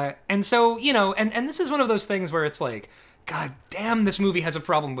 And so, you know, and this is one of those things where it's like, God damn, this movie has a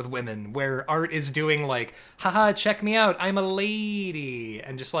problem with women, where Art is doing like, haha, check me out, I'm a lady,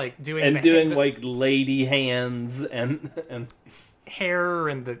 and just like doing like lady hands and hair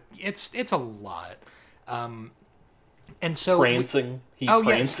and it's a lot. And so prancing,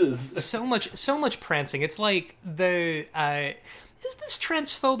 prances. Yes, so much prancing. It's like is this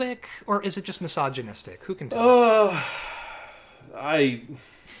transphobic or is it just misogynistic? Who can tell?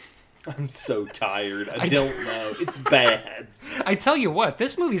 I'm so tired. I don't know. It's bad. I tell you what,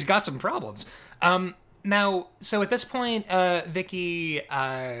 this movie's got some problems. Now, so at this point, Vicky,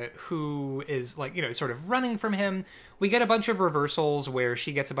 who is like, you know, sort of running from him, we get a bunch of reversals where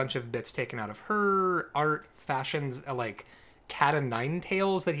she gets a bunch of bits taken out of her. Art fashions like cat o' nine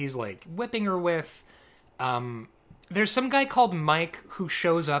tails that he's like whipping her with. There's some guy called Mike who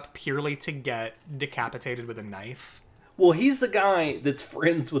shows up purely to get decapitated with a knife. Well, he's the guy that's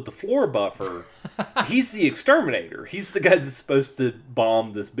friends with the floor buffer. He's the exterminator. He's the guy that's supposed to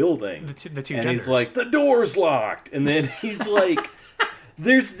bomb this building. The two and genders. He's like, the door's locked. And then he's like,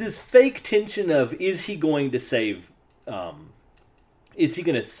 there's this fake tension of, is he going to save her?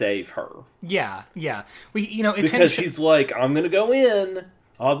 Yeah. It's because he's like, I'm going to go in.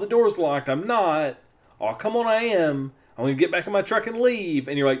 oh, the door's locked. I'm not. Oh, come on, I am. I'm going to get back in my truck and leave.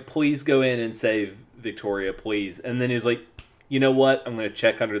 And you're like, please go in and save Victoria, please. And then he's like, you know what? I'm going to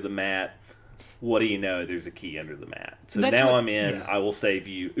check under the mat. What do you know? There's a key under the mat. So I'm in. Yeah. I will save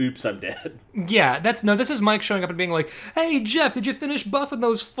you. Oops, I'm dead. Yeah, this is Mike showing up and being like, hey, Jeff, did you finish buffing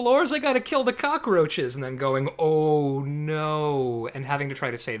those floors? I gotta kill the cockroaches. And then going, oh, no. And having to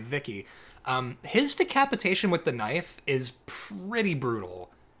try to save Vicky. His decapitation with the knife is pretty brutal.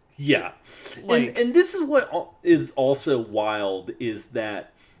 Yeah. And this is what is also wild, is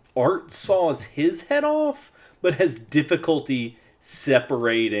that Art saws his head off, but has difficulty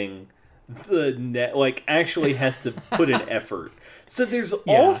separating the net, like actually has to put an effort. So there's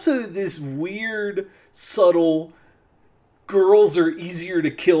also this weird, subtle, girls are easier to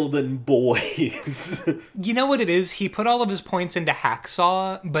kill than boys. You know what it is? He put all of his points into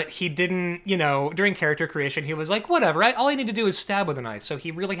Hacksaw, but he didn't, during character creation, he was like, whatever, all I need to do is stab with a knife. So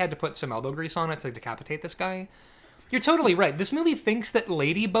he really had to put some elbow grease on it to decapitate this guy. You're totally right. This movie thinks that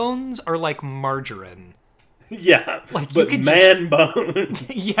lady bones are like margarine. Yeah, like but man bone.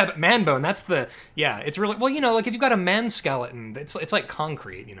 Yeah, but man bone, that's it's really, well, like if you've got a man skeleton, it's like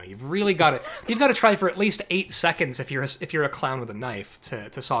concrete, you've really got to try for at least 8 seconds if you're a clown with a knife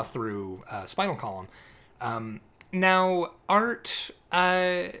to saw through spinal column. Now, Art,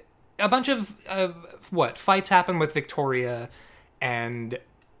 a bunch of, fights happen with Victoria, and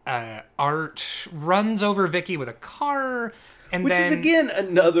Art runs over Vicky with a car, and Which is, again,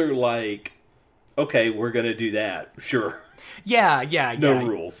 another, okay, we're going to do that. Sure. Yeah. No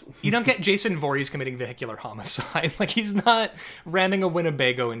rules. You don't get Jason Voorhees committing vehicular homicide. He's not ramming a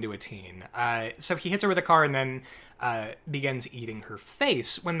Winnebago into a teen. So he hits her with a car and then begins eating her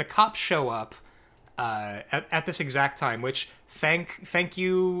face. When the cops show up at this exact time, which thank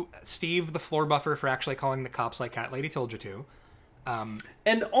you, Steve, the floor buffer, for actually calling the cops like Cat Lady told you to.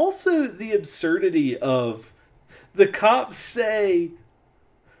 And also the absurdity of the cops say,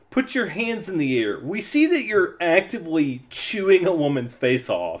 put your hands in the air. We see that you're actively chewing a woman's face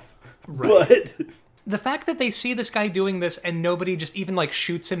off. Right. But the fact that they see this guy doing this and nobody just even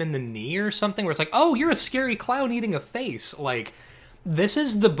shoots him in the knee or something, where it's like, oh, you're a scary clown eating a face. This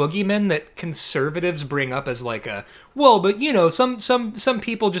is the boogeyman that conservatives bring up as but some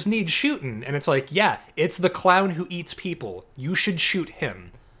people just need shooting. And it's it's the clown who eats people. You should shoot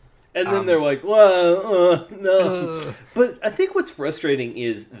him. And then they're like, well, no. But I think what's frustrating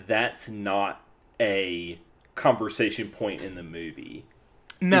is that's not a conversation point in the movie.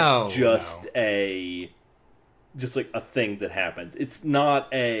 No. It's just a thing that happens. It's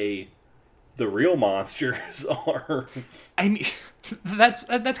not the real monsters are. I mean, that's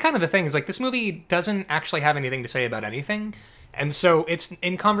kind of the thing. Is this movie doesn't actually have anything to say about anything. And so it's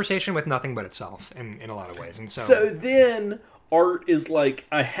in conversation with nothing but itself in a lot of ways. And so then Art is like,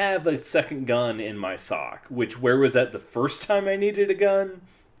 I have a second gun in my sock, where was that the first time I needed a gun?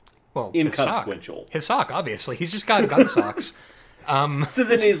 Well, inconsequential. His sock, obviously. He's just got gun socks. So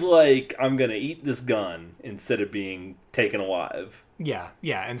then he's like, I'm going to eat this gun instead of being taken alive. Yeah.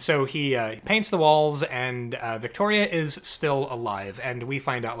 And so he paints the walls, and Victoria is still alive. And we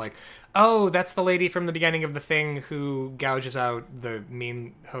find out, oh, that's the lady from the beginning of The Thing who gouges out the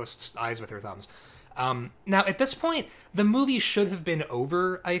mean host's eyes with her thumbs. Now, at this point, the movie should have been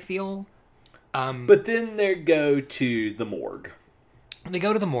over, I feel. But then they go to the morgue. They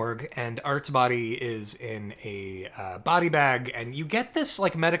go to the morgue, and Art's body is in a body bag, and you get this,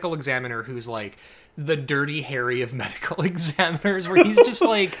 medical examiner who's, the Dirty Harry of medical examiners, where he's just,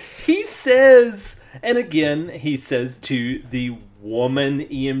 He says, and again, he says to the woman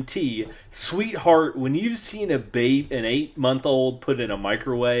EMT, sweetheart, when you've seen an 8-month-old put in a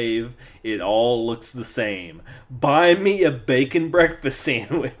microwave, it all looks the same. Buy me a bacon breakfast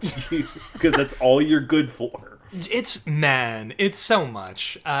sandwich, because that's all you're good for. It's so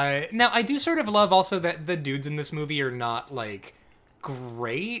much. Now, I do sort of love also that the dudes in this movie are not,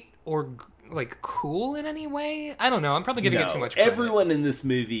 great or cool in any way. I don't know. I'm probably giving it too much credit. Everyone in this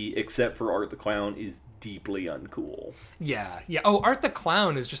movie, except for Art the Clown, is deeply uncool. Yeah. Oh, Art the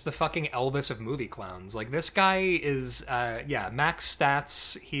Clown is just the fucking Elvis of movie clowns. This guy is, max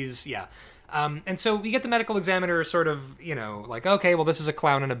stats. He's, and so we get the medical examiner sort of, okay, well, this is a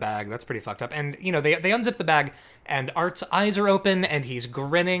clown in a bag. That's pretty fucked up. And, they unzip the bag, and Art's eyes are open, and he's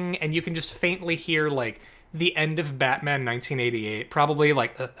grinning, and you can just faintly hear, the end of Batman 1988, probably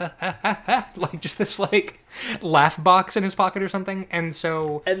just this laugh box in his pocket or something. And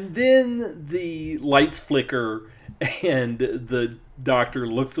then the lights flicker and the doctor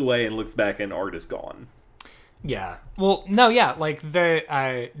looks away and looks back and Art is gone. Yeah. Well, no, yeah,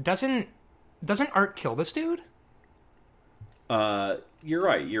 doesn't Art kill this dude? You're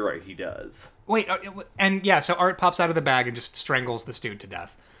right. You're right. He does. Wait, and yeah, so Art pops out of the bag and just strangles this dude to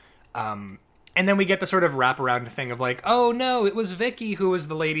death. And then we get the sort of wraparound thing of like, oh no, it was Vicky who was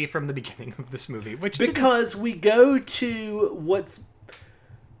the lady from the beginning of this movie. Because we go to what's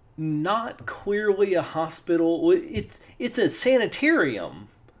not clearly a hospital. It's a sanitarium.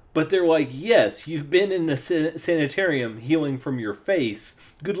 But they're like, yes, you've been in a sanitarium healing from your face.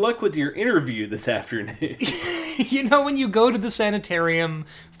 Good luck with your interview this afternoon. You know when you go to the sanitarium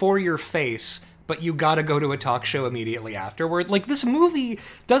for your face, but you gotta go to a talk show immediately afterward? Like, this movie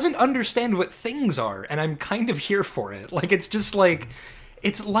doesn't understand what things are, and I'm kind of here for it. Like, it's just like...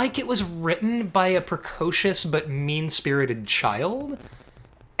 It's like it was written by a precocious but mean-spirited child.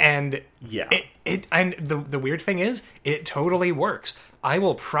 And yeah, and the weird thing is, it totally works. I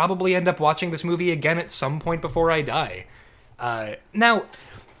will probably end up watching this movie again at some point before I die. Now,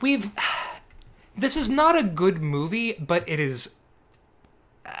 this is not a good movie, but it is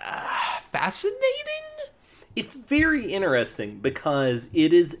fascinating. It's very interesting because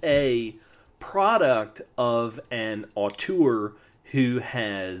it is a product of an auteur who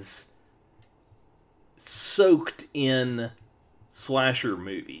has soaked in slasher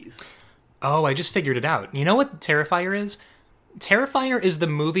movies. Oh, I just figured it out. You know what Terrifier is? Terrifier is the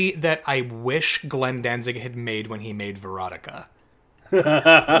movie that I wish Glenn Danzig had made when he made Veronica.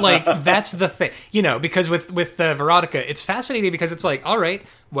 Like, that's the thing. You know, because with Veronica, it's fascinating because it's like, all right,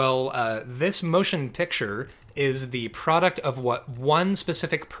 well, this motion picture is the product of what one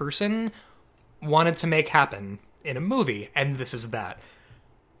specific person wanted to make happen in a movie, and this is that.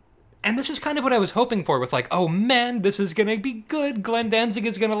 And this is kind of what I was hoping for with like, oh man, this is gonna be good. Glenn Danzig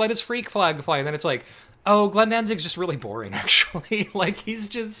is gonna let his freak flag fly. And then it's like, oh, Glenn Danzig's just really boring, actually. Like, he's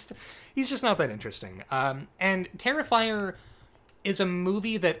just not that interesting. And Terrifier is a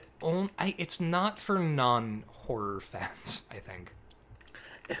movie that it's not for non-horror fans, I think.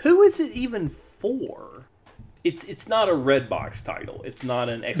 Who is it even for? It's not a Redbox title. It's not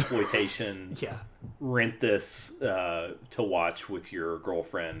an exploitation. Yeah. Rent this to watch with your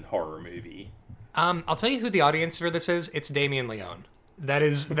girlfriend horror movie. I'll tell you who the audience for this is. It's Damien Leone. That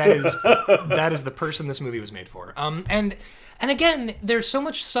is that is the person this movie was made for. And again, there's so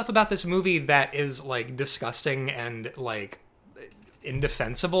much stuff about this movie that is like disgusting and like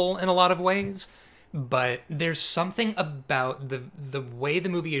indefensible in a lot of ways. But there's something about the way the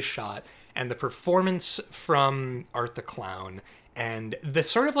movie is shot and the performance from Art the Clown and the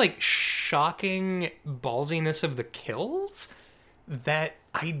sort of like shocking ballsiness of the kills that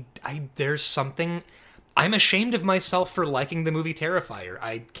there's something. I'm ashamed of myself for liking the movie Terrifier.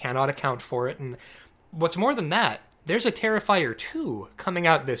 I cannot account for it. And what's more than that, there's a Terrifier 2 coming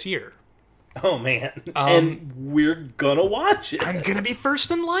out this year. Oh, man. And we're gonna watch it. I'm gonna be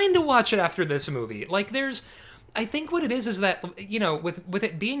first in line to watch it after this movie. Like, I think what it is that, you know, with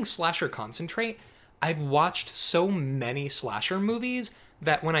it being slasher concentrate, I've watched so many slasher movies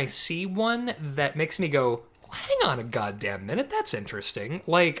that when I see one that makes me go, hang on a goddamn minute, that's interesting.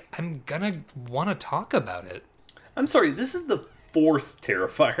 Like, I'm gonna want to talk about it. I'm sorry, this is the fourth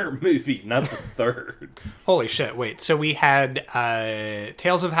Terrifier movie, not the third. Holy shit, wait. So we had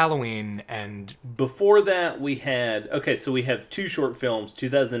Tales of Halloween and... Before that, we had... Okay, so we have two short films,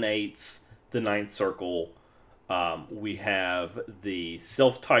 2008's The Ninth Circle. We have the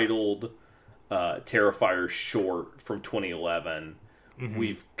self-titled Terrifier short from 2011. Mm-hmm.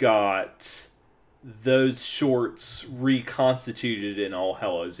 We've got those shorts reconstituted in All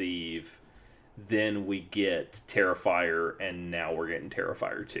Hallows Eve. Then we get Terrifier, and now we're getting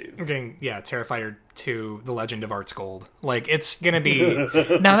Terrifier 2. We're getting, Terrifier 2, The Legend of Art's Gold. Like, it's gonna be...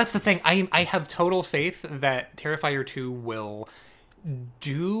 Now, that's the thing. I have total faith that Terrifier 2 will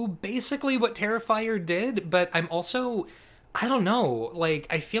do basically what Terrifier did, but I'm also... I don't know. Like,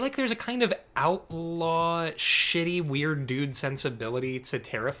 I feel like there's a kind of outlaw, shitty, weird dude sensibility to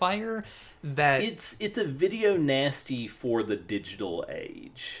Terrifier that... It's a video nasty for the digital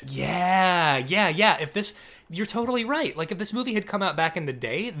age. Yeah. If this... You're totally right. Like, if this movie had come out back in the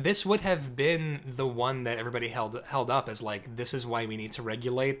day, this would have been the one that everybody held up as, like, this is why we need to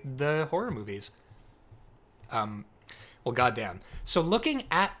regulate the horror movies. Well, goddamn. So, looking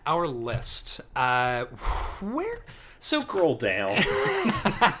at our list, where... So scroll down.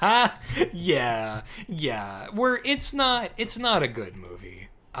 yeah. It's not a good movie.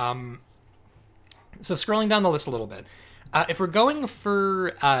 So scrolling down the list a little bit. If we're going for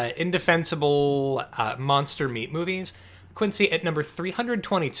indefensible monster meat movies, Quincy, at number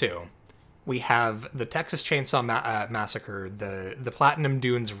 322, we have the Texas Chainsaw Massacre, the Platinum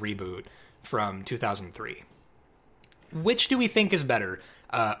Dunes reboot from 2003. Which do we think is better?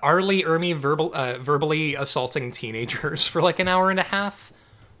 Arlie Ermy verbally assaulting teenagers for like an hour and a half,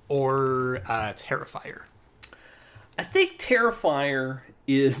 or Terrifier? I think Terrifier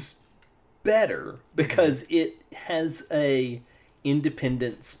is better because it has a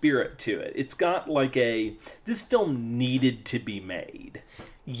independent spirit to it. It's got like this film needed to be made,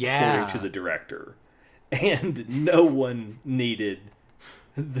 Yeah. according to the director, and no one needed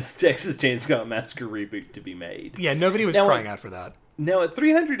the Texas Chainsaw Massacre reboot to be made. Yeah, nobody was crying out for that. Now at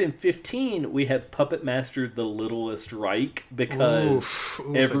 315, we have Puppet Master the Littlest Reich because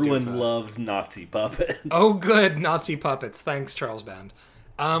everyone loves Nazi puppets. Oh, good, Nazi puppets. Thanks, Charles Band.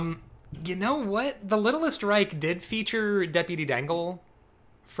 You know what? The Littlest Reich did feature Deputy Dangle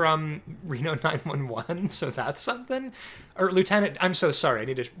from Reno 911, so that's something. Or Lieutenant... I'm so sorry, I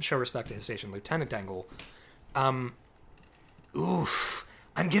need to show respect to his station. Lieutenant Dangle. I'm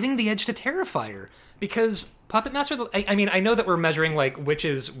giving the edge to Terrifier, because Puppet Master... I mean, I know that we're measuring, like, which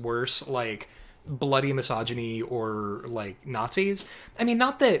is worse, like, bloody misogyny or, like, Nazis. I mean,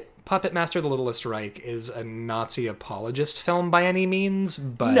 not that Puppet Master the Littlest Reich is a Nazi apologist film by any means,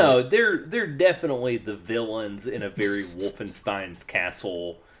 but... No, they're definitely the villains in a very Wolfenstein's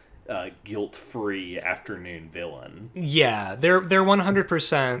Castle guilt-free afternoon villain. Yeah, they're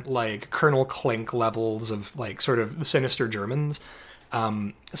 100% like Colonel Klink levels of like sort of sinister Germans. So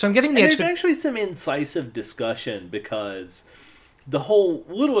I'm giving the edge. There's actually some incisive discussion because the whole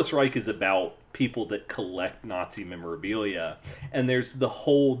Littlest Reich is about people that collect Nazi memorabilia, and there's the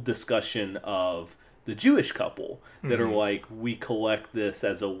whole discussion of the Jewish couple that are like, we collect this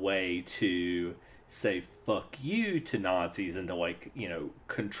as a way to say fuck you to Nazis and to, like, you know,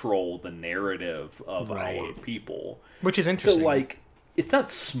 control the narrative of our people. Which is interesting. So, like, it's not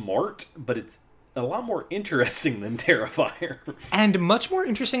smart, but it's a lot more interesting than Terrifier. And much more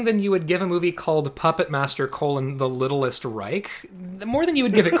interesting than you would give a movie called Puppet Master: The Littlest Reich. More than you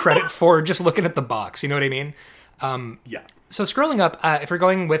would give it credit for just looking at the box, you know what I mean? Yeah. So scrolling up, if we're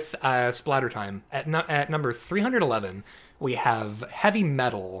going with Splatter Time, at number 311, we have Heavy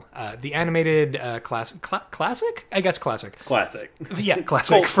Metal, the animated classic? I guess classic. Classic. Yeah,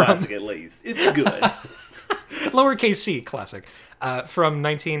 classic. Classic, at least. It's good. Lowercase c, classic. From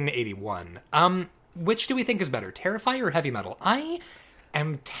 1981. Which do we think is better, Terrifier or Heavy Metal? I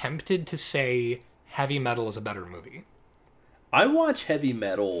am tempted to say Heavy Metal is a better movie. I watch Heavy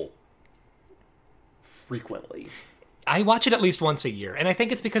Metal frequently. I watch it at least once a year, and I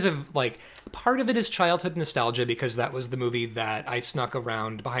think it's because of, like, part of it is childhood nostalgia, because that was the movie that I snuck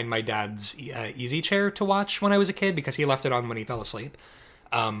around behind my dad's easy chair to watch when I was a kid, because he left it on when he fell asleep.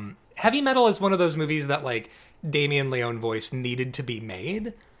 Heavy Metal is one of those movies that, like, Damien Leone voice needed to be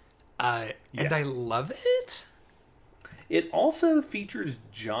made, and I love it. It also features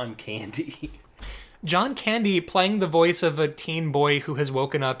John Candy. John Candy playing the voice of a teen boy who has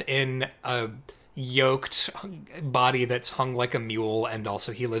woken up in a yoked body that's hung like a mule, and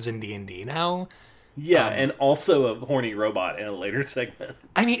also he lives in D&D now. Yeah, and also a horny robot in a later segment.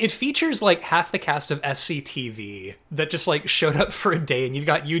 I mean, it features like half the cast of SCTV that just like showed up for a day, and you've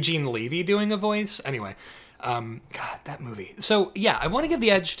got Eugene Levy doing a voice. Anyway, God, that movie. So yeah, I want to give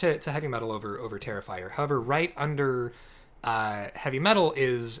the edge to Heavy Metal over Terrifier. However, right under Heavy Metal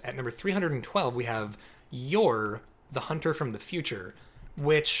is at number 312, we have The Hunter from the Future,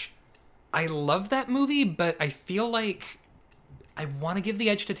 which I love that movie, but I feel like I want to give the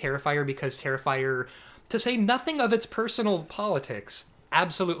edge to Terrifier because Terrifier, to say nothing of its personal politics,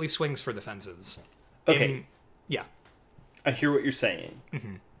 absolutely swings for the fences. Okay. Yeah. I hear what you're saying.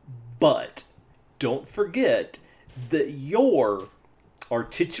 Mm-hmm. But don't forget that our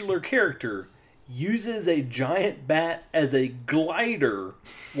titular character, uses a giant bat as a glider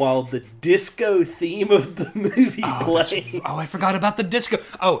while the disco theme of the movie plays. I forgot about the disco.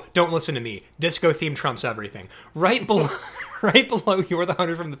 Oh, don't listen to me. Disco theme trumps everything. Right below You're the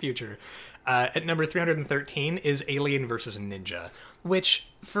Hunter from the Future. At number 313 is Alien vs. Ninja, which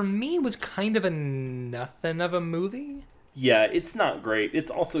for me was kind of a nothing of a movie. Yeah, it's not great. It's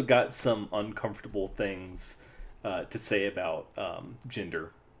also got some uncomfortable things to say about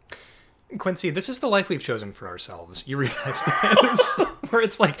gender. Quincy, this is the life we've chosen for ourselves. You realize this? Where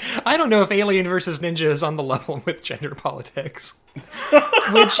it's like, I don't know if Alien versus Ninja is on the level with gender politics.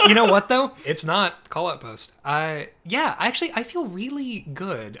 Which, you know what, though? It's not. Call out post. I feel really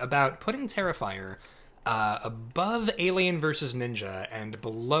good about putting Terrifier above Alien versus Ninja and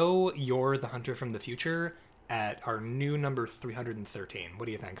below You're the Hunter from the Future at our new number 313. What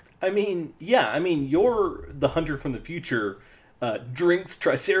do you think? You're the Hunter from the Future drinks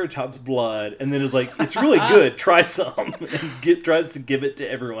Triceratops blood, and then is like, it's really good, try some, and tries to give it to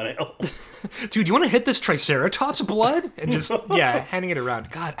everyone else. Dude, you want to hit this Triceratops blood? And just, handing it around.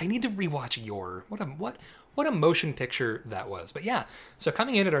 God, I need to rewatch Yor. What a motion picture that was. But yeah, so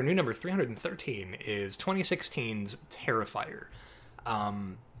coming in at our new number 313 is 2016's Terrifier.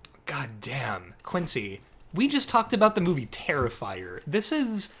 God damn, Quincy, we just talked about the movie Terrifier.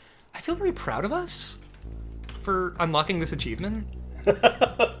 I feel very proud of us for unlocking this achievement.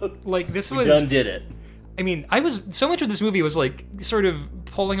 Like, this was... We done did it. I mean, so much of this movie was, like, sort of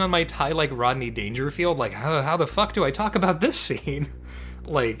pulling on my tie like Rodney Dangerfield. Like, how the fuck do I talk about this scene?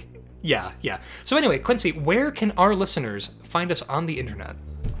 Like, yeah. So anyway, Quincy, where can our listeners find us on the internet?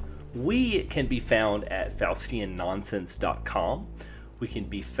 We can be found at FaustianNonsense.com. We can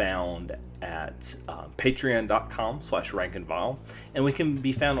be found at patreon.com/rankandvile. And we can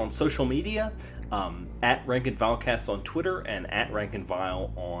be found on social media, at Rank and Vilecast on Twitter and at Rank and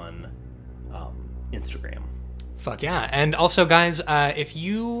Vile on Instagram. Fuck yeah. And also, guys, if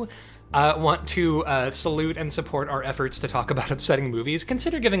you want to salute and support our efforts to talk about upsetting movies,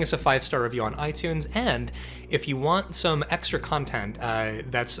 consider giving us a 5-star review on iTunes. And if you want some extra content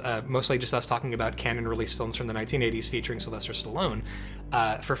that's mostly just us talking about canon release films from the 1980s featuring Sylvester Stallone,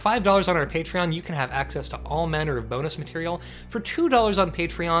 for $5 on our Patreon, you can have access to all manner of bonus material. For $2 on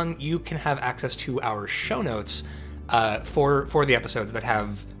Patreon, you can have access to our show notes for the episodes that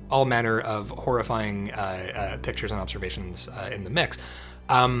have all manner of horrifying pictures and observations in the mix.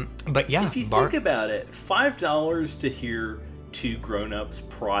 But yeah, if you think about it, $5 to hear two grown-ups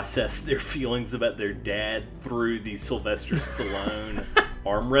process their feelings about their dad through the Sylvester Stallone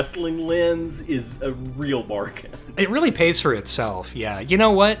arm wrestling lens is a real bargain. It really pays for itself, yeah. You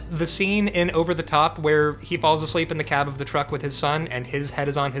know what? The scene in Over the Top where he falls asleep in the cab of the truck with his son and his head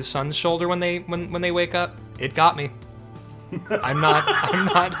is on his son's shoulder when they wake up, it got me. I'm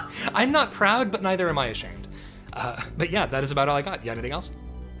not proud, but neither am I ashamed. But yeah, that is about all I got. You got anything else?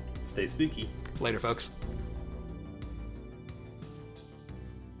 Stay spooky. Later, folks.